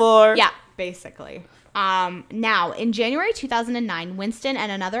top floor. Yeah, basically. Now, in January 2009, Winston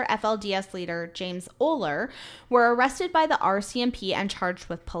and another FLDS leader, James Oler, were arrested by the RCMP and charged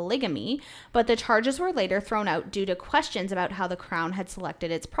with polygamy, but the charges were later thrown out due to questions about how the Crown had selected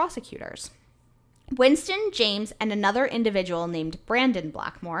its prosecutors. Winston, James, and another individual named Brandon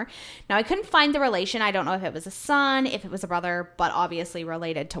Blackmore. Now, I couldn't find the relation. I don't know if it was a son, if it was a brother, but obviously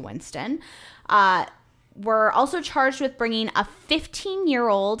related to Winston. Were also charged with bringing a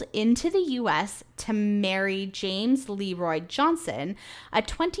 15-year-old into the U.S. to marry James Leroy Johnson, a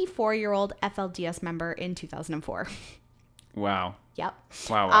 24-year-old FLDS member in 2004. Wow. Yep.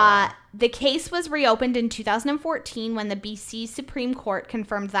 Wow. The case was reopened in 2014 when the BC Supreme Court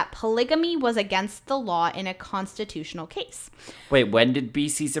confirmed that polygamy was against the law in a constitutional case. Wait, when did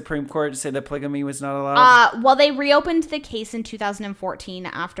BC Supreme Court say that polygamy was not allowed? Well, they reopened the case in 2014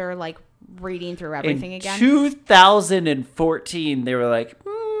 after, like, reading through everything again. 2014, they were like,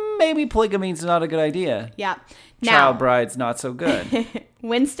 maybe polygamy is not a good idea. Yeah. Child bride's not so good.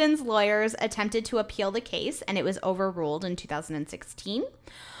 Winston's lawyers attempted to appeal the case, and it was overruled in 2016.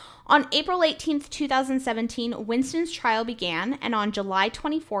 On April 18th, 2017, Winston's trial began, and on July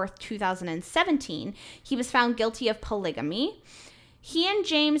 24th, 2017, he was found guilty of polygamy. He and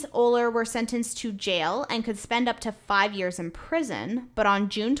James Oler were sentenced to jail and could spend up to 5 years in prison, but on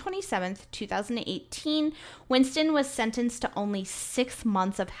June 27th, 2018, Winston was sentenced to only 6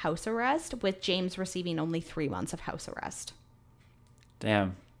 months of house arrest, with James receiving only 3 months of house arrest.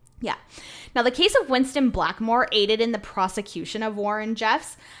 Damn. Yeah. Now, the case of Winston Blackmore aided in the prosecution of Warren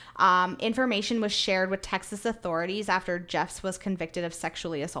Jeffs. Information was shared with Texas authorities after Jeffs was convicted of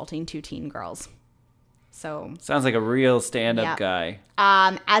sexually assaulting 2 teen girls. So sounds like a real stand-up guy.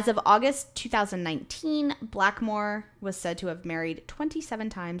 As of August 2019, Blackmore was said to have married 27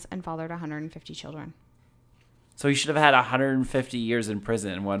 times and fathered 150 children. So he should have had 150 years in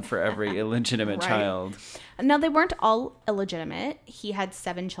prison, one for every illegitimate child. No, they weren't all illegitimate. He had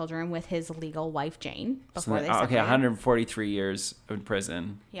 7 children with his legal wife, Jane, before they separated. Okay, 143 years in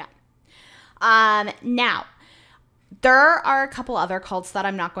prison. Yeah. Now, there are a couple other cults that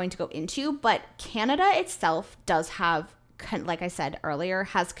I'm not going to go into, but Canada itself does have, like I said earlier,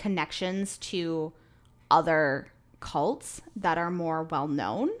 has connections to other cults that are more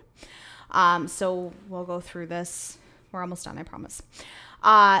well-known. So we'll go through this. We're almost done, I promise.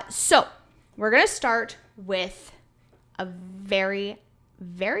 So we're going to start with a very,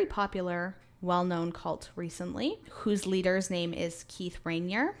 very popular, well-known cult recently, whose leader's name is Keith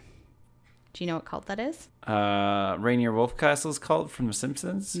Raniere. Do you know what cult that is? Rainier Wolfcastle's cult from The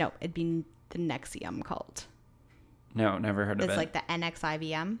Simpsons? No, it'd be the NXIVM cult. No, never heard of it. It's like the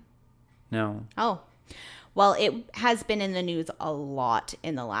NXIVM? No. Oh. Well, it has been in the news a lot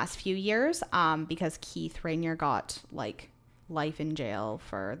in the last few years because Keith Raniere got, like, life in jail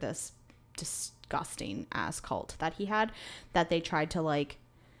for this disgusting ass cult that he had, that they tried to, like,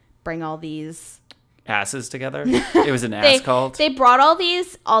 bring all these asses together. It was an ass cult. They brought all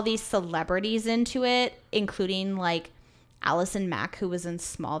these celebrities into it, including like Allison Mack, who was in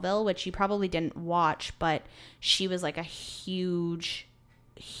Smallville, which you probably didn't watch, but she was like a huge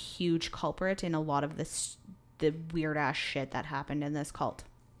culprit in a lot of the weird ass shit that happened in this cult.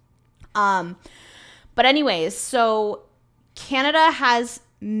 But anyways, so Canada has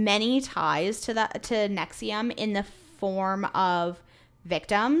many ties to NXIVM in the form of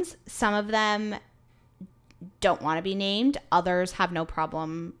victims. Some of them don't want to be named. Others have no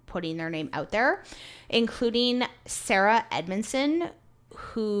problem putting their name out there, including Sarah Edmondson,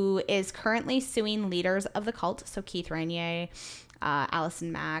 who is currently suing leaders of the cult. So Keith Raniere,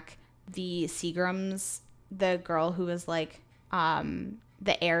 Allison Mack, the Seagrams, the girl who was like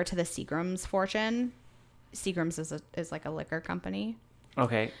the heir to the Seagrams fortune. Seagram's is like a liquor company.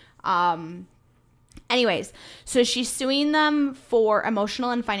 Okay. Anyways, so she's suing them for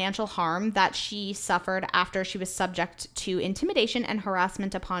emotional and financial harm that she suffered after she was subject to intimidation and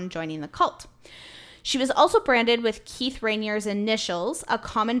harassment upon joining the cult. She was also branded with Keith Rainier's initials, a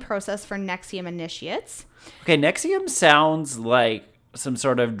common process for NXIVM initiates. Okay, NXIVM sounds like some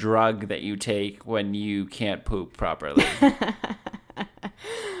sort of drug that you take when you can't poop properly.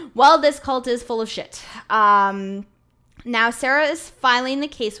 Well, this cult is full of shit. Now, Sarah is filing the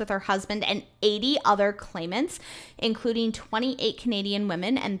case with her husband and 80 other claimants, including 28 Canadian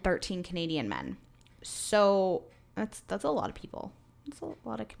women and 13 Canadian men. So that's a lot of people. That's a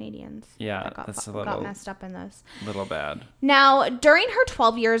lot of Canadians. Yeah, that that's a got little messed up in this. Little bad. Now, during her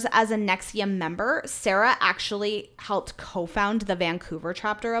 12 years as a NXIVM member, Sarah actually helped co-found the Vancouver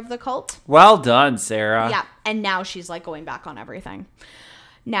chapter of the cult. Well done, Sarah. Yeah, and now she's like going back on everything.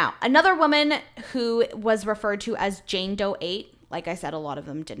 Now, another woman who was referred to as Jane Doe 8, like I said, a lot of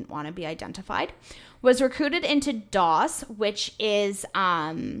them didn't want to be identified, was recruited into DOS, which is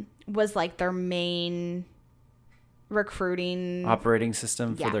was like their main recruiting operating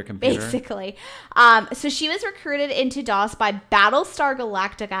system for their computer. Basically. So she was recruited into DOS by Battlestar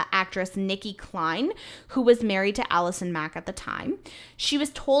Galactica actress Nikki Klein, who was married to Allison Mack at the time. She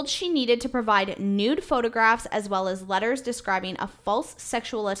was told she needed to provide nude photographs as well as letters describing a false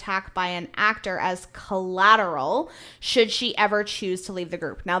sexual attack by an actor as collateral should she ever choose to leave the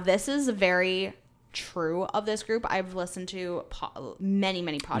group. Now, this is very true of this group. I've listened to many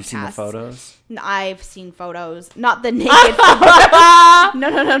podcasts. You've seen the photos? I've seen photos, not the naked photos.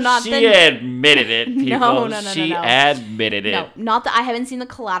 No, not she admitted it, people. No. She admitted it. No, not that I haven't seen the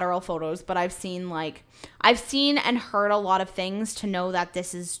collateral photos, but I've seen and heard a lot of things to know that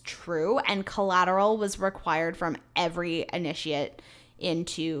this is true, and collateral was required from every initiate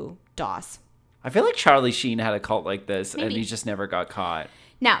into DOS. I feel like Charlie Sheen had a cult like this, Maybe. and he just never got caught.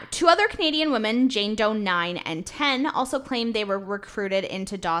 Now, 2 other Canadian women, Jane Doe 9 and 10, also claimed they were recruited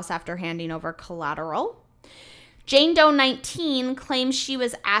into DOS after handing over collateral. Jane Doe 19 claims she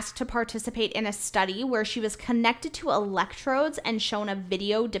was asked to participate in a study where she was connected to electrodes and shown a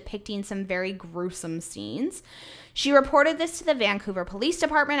video depicting some very gruesome scenes. She reported this to the Vancouver Police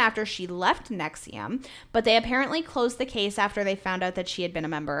Department after she left NXIVM, but they apparently closed the case after they found out that she had been a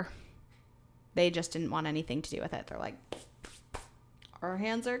member. They just didn't want anything to do with it. They're like, our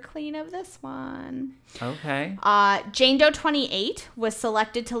hands are clean of this one. Okay. Jane Doe 28 was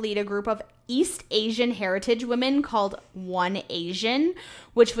selected to lead a group of East Asian heritage women called One Asian,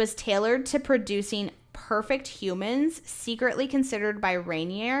 which was tailored to producing perfect humans, secretly considered by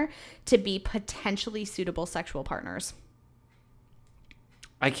Rainier to be potentially suitable sexual partners.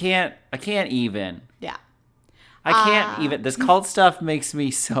 I can't even. Yeah. I can't even. This cult stuff makes me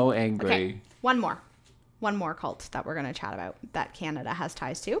so angry. Okay, one more cult that we're going to chat about that Canada has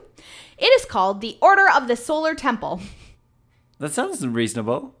ties to. It is called the Order of the Solar Temple. That sounds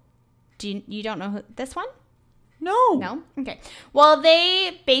reasonable. You don't know this one? No. No? Okay. Well,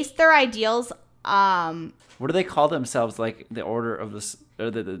 they based their ideals. What do they call themselves? Like the Order of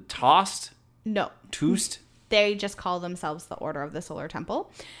the Tossed? No. Toost? They just call themselves the Order of the Solar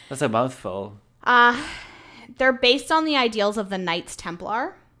Temple. That's a mouthful. They're based on the ideals of the Knights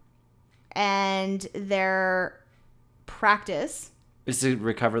Templar. And their practice is to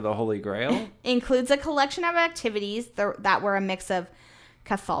recover the Holy Grail? Includes a collection of activities that were a mix of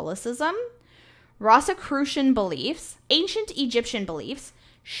Catholicism, Rosicrucian beliefs, ancient Egyptian beliefs,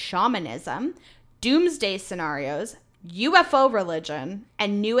 shamanism, doomsday scenarios, UFO religion,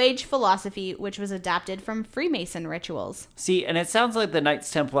 and New Age philosophy, which was adapted from Freemason rituals. See, and it sounds like the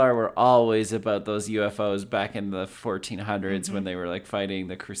Knights Templar were always about those UFOs back in the 1400s when they were like fighting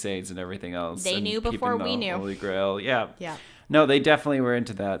the Crusades and everything else. They knew before we knew. Holy Grail, yeah. Yeah. No, they definitely were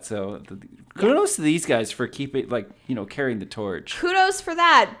into that. So kudos to these guys for keeping, carrying the torch. Kudos for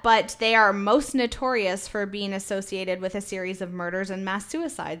that, but they are most notorious for being associated with a series of murders and mass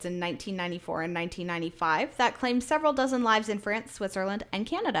suicides in 1994 and 1995 that claimed several dozen lives in France, Switzerland, and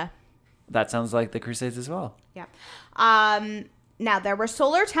Canada. That sounds like the Crusades as well. Yeah. Now, there were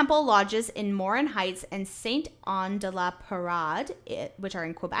solar temple lodges in Morin Heights and Saint-Anne-de-la-Parade, which are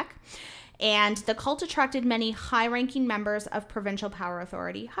in Quebec. And the cult attracted many high-ranking members of Provincial Power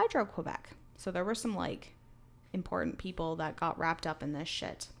Authority, Hydro-Quebec. So there were some, important people that got wrapped up in this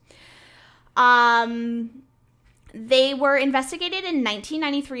shit. They were investigated in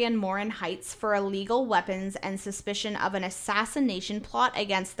 1993 in Morin Heights for illegal weapons and suspicion of an assassination plot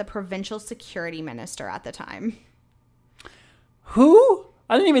against the provincial security minister at the time. Who?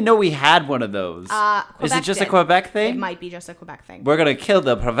 I didn't even know we had one of those. Is it Quebec just a did. Quebec thing? It might be just a Quebec thing. We're going to kill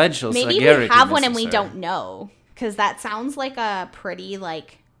the provincial Maybe security. we have one and we Mr. don't know. Because that sounds like a pretty,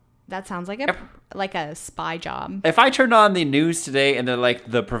 that sounds like a spy job. If I turned on the news today and they're like,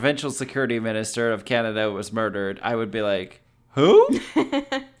 the provincial security minister of Canada was murdered, I would be like, who?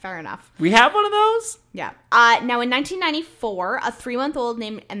 Fair enough. We have one of those? Yeah. Now, in 1994, a 3-month-old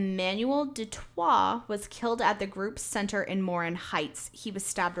named Emmanuel Dutoit was killed at the group's center in Morin Heights. He was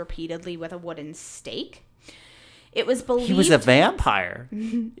stabbed repeatedly with a wooden stake. It was believed... He was a vampire.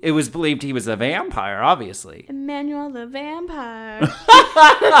 It was believed he was a vampire, obviously. Emmanuel the vampire.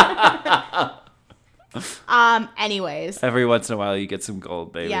 Anyways. Every once in a while you get some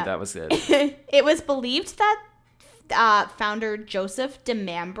gold, baby. Yeah. That was it. It was believed that founder Joseph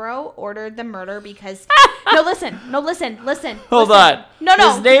DeMambro ordered the murder because... No, listen. Hold on. No.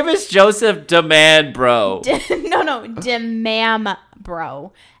 His name is Joseph DeMambro. No.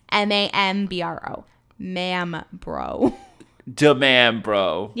 DeMambro. MAMBRO. Mambro.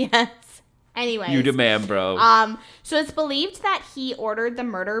 DeMambro. Yes. Anyways. You DeMambro. So it's believed that he ordered the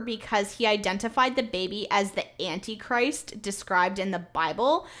murder because he identified the baby as the Antichrist described in the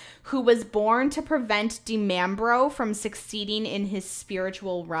Bible, who was born to prevent DeMambro from succeeding in his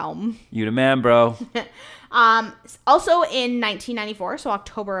spiritual realm. You DeMambro. Also in 1994, so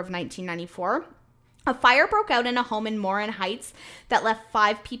October of 1994, a fire broke out in a home in Morin Heights that left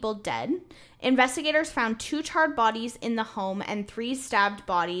 5 people dead. Investigators found 2 charred bodies in the home and 3 stabbed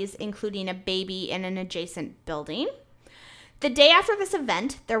bodies, including a baby in an adjacent building. The day after this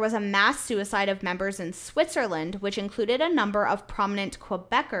event, there was a mass suicide of members in Switzerland, which included a number of prominent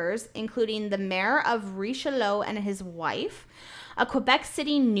Quebecers, including the mayor of Richelieu and his wife, a Quebec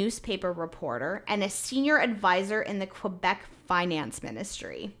City newspaper reporter, and a senior advisor in the Quebec Finance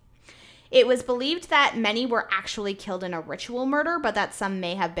Ministry. It was believed that many were actually killed in a ritual murder, but that some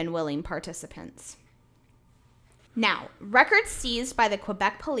may have been willing participants. Now, records seized by the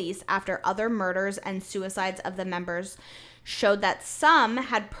Quebec police after other murders and suicides of the members showed that some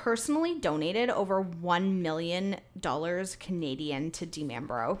had personally donated over $1 million Canadian to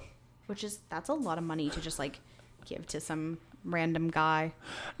DeMambro, that's a lot of money to just give to some random guy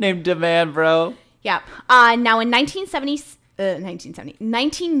Named DeMambro. Yeah. Now in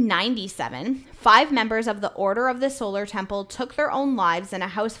 1997, 5 members of the Order of the Solar Temple took their own lives in a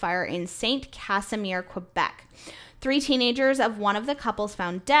house fire in Saint Casimir, Quebec. 3 teenagers of one of the couples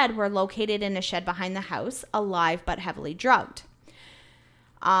found dead were located in a shed behind the house, alive but heavily drugged.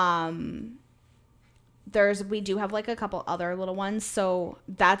 We do have a couple other little ones, so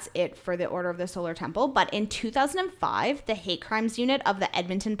that's it for the Order of the Solar Temple. But in 2005, the Hate Crimes Unit of the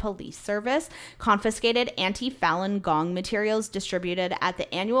Edmonton Police Service confiscated anti-Falun Gong materials distributed at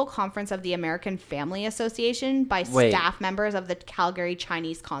the annual conference of the American Family Association by staff members of the Calgary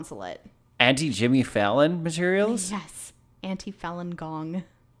Chinese Consulate. Anti-Jimmy Fallon materials? Yes, anti-Falun Gong.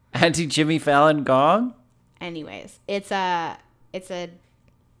 Anti-Jimmy Fallon Gong? Anyways, it's a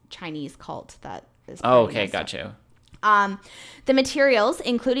Chinese cult that... Oh, okay, got you. The materials,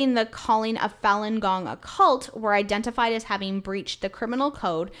 including the calling of Falun Gong a cult, were identified as having breached the criminal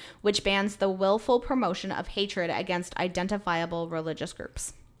code, which bans the willful promotion of hatred against identifiable religious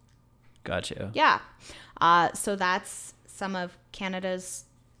groups. Got you. Yeah. So that's some of Canada's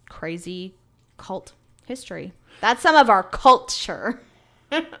crazy cult history. That's some of our culture.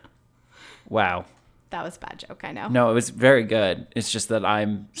 Wow. That was a bad joke, I know. No, it was very good. It's just that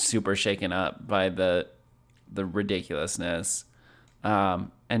I'm super shaken up by the ridiculousness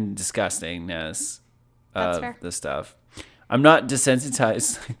and disgustingness of the stuff. I'm not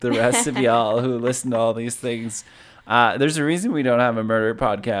desensitized like the rest of y'all who listen to all these things. There's a reason we don't have a murder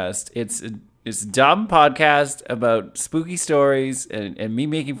podcast. It's a dumb podcast about spooky stories and me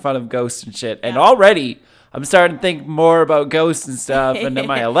making fun of ghosts and shit. And already... I'm starting to think more about ghosts and stuff, and then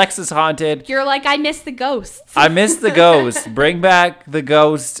my Alexa's haunted. You're like, I miss the ghosts. I miss the ghosts. Bring back the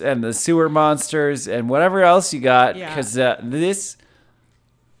ghosts and the sewer monsters and whatever else you got, because this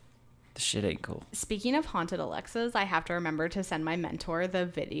shit ain't cool. Speaking of haunted Alexas, I have to remember to send my mentor the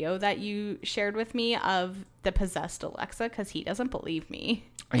video that you shared with me of the possessed Alexa, because he doesn't believe me.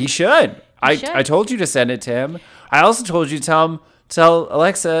 He should. I told you to send it to him. I also told you to tell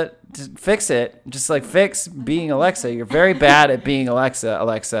Alexa to fix it. Just fix being Alexa. You're very bad at being Alexa.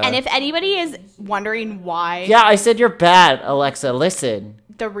 And if anybody is wondering why... Yeah, I said you're bad, Alexa. Listen.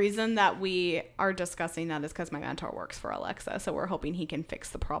 The reason that we are discussing that is because my mentor works for Alexa, so we're hoping he can fix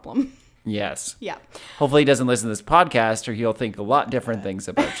the problem. Yes. Yeah. Hopefully he doesn't listen to this podcast or he'll think a lot different things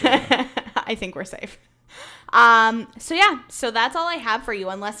about you. I think we're safe. So that's all I have for you,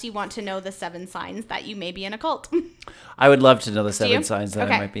 unless you want to know the 7 signs that you may be in a cult. I would love to know the 7 you? signs that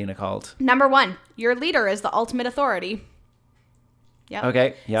Okay. I might be in a cult. Number 1, your leader is the ultimate authority. Yep.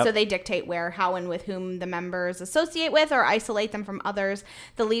 Okay, yep. So they dictate where, how, and with whom the members associate with or isolate them from others.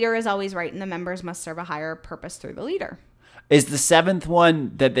 The leader is always right, and the members must serve a higher purpose through the leader. Is the 7th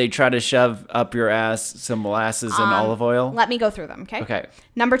one that they try to shove up your ass some molasses and olive oil? Let me go through them, okay? Okay.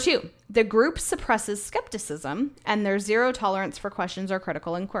 Number 2, the group suppresses skepticism, and there's zero tolerance for questions or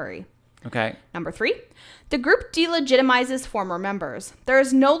critical inquiry. Okay. Number 3, the group delegitimizes former members. There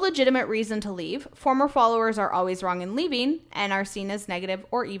is no legitimate reason to leave. Former followers are always wrong in leaving and are seen as negative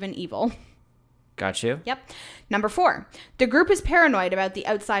or even evil. Got you. Yep. Number 4, the group is paranoid about the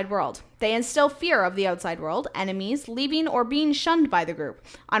outside world. They instill fear of the outside world, enemies, leaving, or being shunned by the group.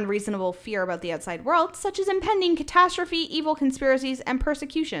 Unreasonable fear about the outside world, such as impending catastrophe, evil conspiracies, and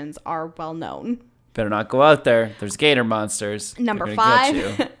persecutions, are well known. Better not go out there. There's gator monsters. Number They're gonna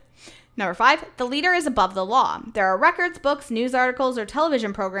get 5. you. Number 5, the leader is above the law. There are records, books, news articles, or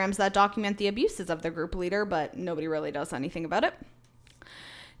television programs that document the abuses of the group leader, but nobody really does anything about it.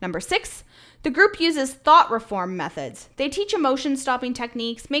 Number 6, the group uses thought reform methods. They teach emotion-stopping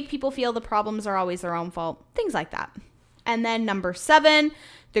techniques, make people feel the problems are always their own fault, things like that. And then number 7,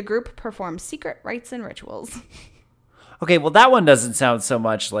 the group performs secret rites and rituals. Okay, well, that one doesn't sound so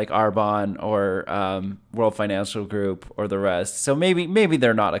much like Arbonne or World Financial Group or the rest. So maybe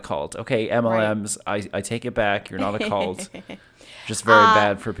they're not a cult. Okay, MLMs, right. I take it back. You're not a cult. Just very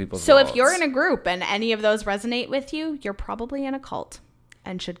bad for people's So wallets. if you're in a group and any of those resonate with you, you're probably in a cult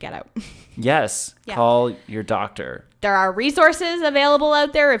and should get out. Yes, Yeah. Call your doctor. There are resources available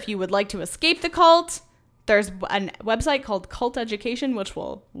out there if you would like to escape the cult. There's a website called Cult Education, which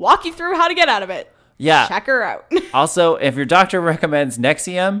will walk you through how to get out of it. Yeah. Check her out. Also, if your doctor recommends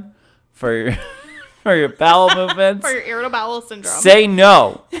Nexium for your, for your bowel movements, For your irritable bowel syndrome. say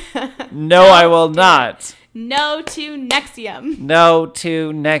no. No, I will not. No to Nexium. No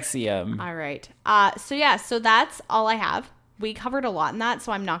to Nexium. All right. So that's all I have. We covered a lot in that,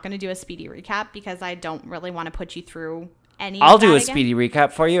 so I'm not going to do a speedy recap because I don't really want to put you through any I'll of do that a again. speedy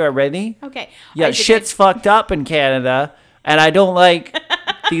recap for you. Are you ready? Okay. Yeah, Is it shit's fucked up in Canada, and I don't like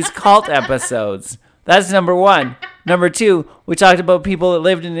these cult episodes. That's number 1. Number 2, we talked about people that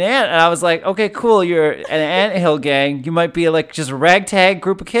lived in an ant, and I was like, okay, cool, you're an anthill gang. You might be like just a ragtag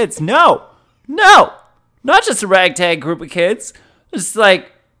group of kids. No, not just a ragtag group of kids. It's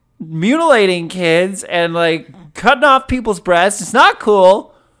like mutilating kids and like cutting off people's breasts. It's not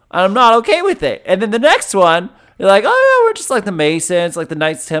cool, and I'm not okay with it. And then the next one, you're like, oh yeah, we're just like the Masons, like the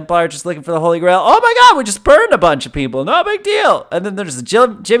Knights Templar, just looking for the Holy Grail. Oh my God, we just burned a bunch of people. No big deal. And then there's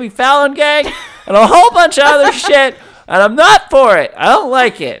the Jimmy Fallon gang and a whole bunch of other shit. And I'm not for it. I don't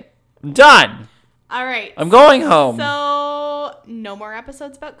like it. I'm done. All right. I'm going home. So no more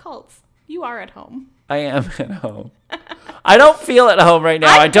episodes about cults. You are at home. I am at home. I don't feel at home right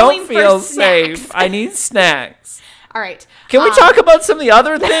now. I'm I don't going for feel snacks. safe. I need snacks. All right. Can we talk about some of the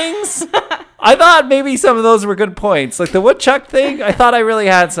other things? I thought maybe some of those were good points. Like the woodchuck thing, I thought I really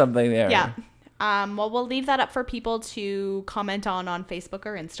had something there. Yeah. Well, we'll leave that up for people to comment on Facebook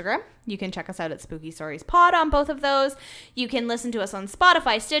or Instagram. You can check us out at Spooky Stories Pod on both of those. You can listen to us on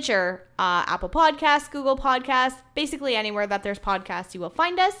Spotify, Stitcher, Apple Podcasts, Google Podcasts, basically anywhere that there's podcasts, you will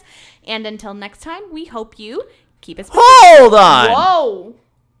find us. And until next time, we hope you keep us. Hold on. Whoa.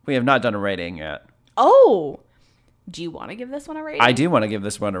 We have not done a rating yet. Oh. Do you want to give this one a rating? I do want to give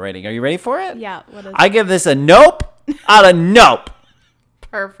this one a rating. Are you ready for it? Yeah. What is I give this a nope out of nope.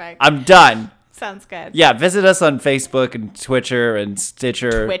 Perfect. I'm done. Sounds good. Yeah, visit us on Facebook and Twitcher and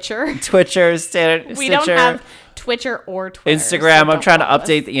Stitcher. Twitcher. Stitcher. We don't have Twitcher or Twitter. Instagram. so I'm trying to don't follow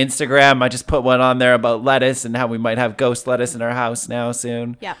update us. the Instagram. I just put one on there about lettuce and how we might have ghost lettuce in our house now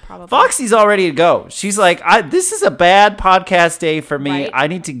soon. Yeah, probably. Foxy's all ready to go. She's like, this is a bad podcast day for me. Right. I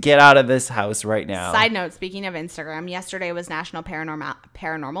need to get out of this house right now. Side note, speaking of Instagram, yesterday was National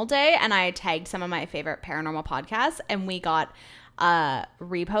Paranormal Day, and I tagged some of my favorite paranormal podcasts, and we got a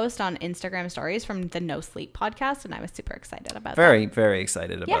repost on Instagram stories from the No Sleep podcast, and I was super excited about that. Very, very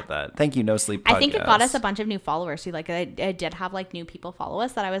excited about that. Thank you, No Sleep Podcast. I think it got us a bunch of new followers too. Like I did have like new people follow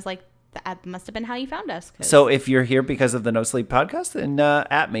us that I was like, that must have been how you found us. So if you're here because of the No Sleep Podcast, then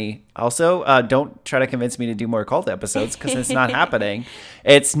at me. Also, don't try to convince me to do more cult episodes because it's not happening.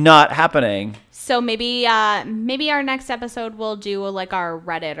 It's not happening. So maybe our next episode we'll do like our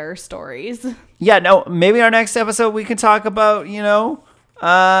Redditor stories. Yeah, no, maybe our next episode we can talk about,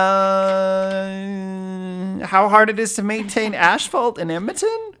 how hard it is to maintain asphalt in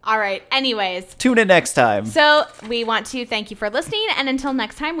Edmonton. All right. Anyways. Tune in next time. So we want to thank you for listening. And until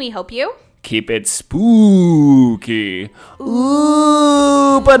next time, we hope you keep it spooky.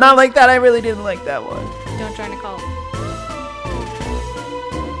 Ooh, but not like that. I really didn't like that one. Don't join a cult.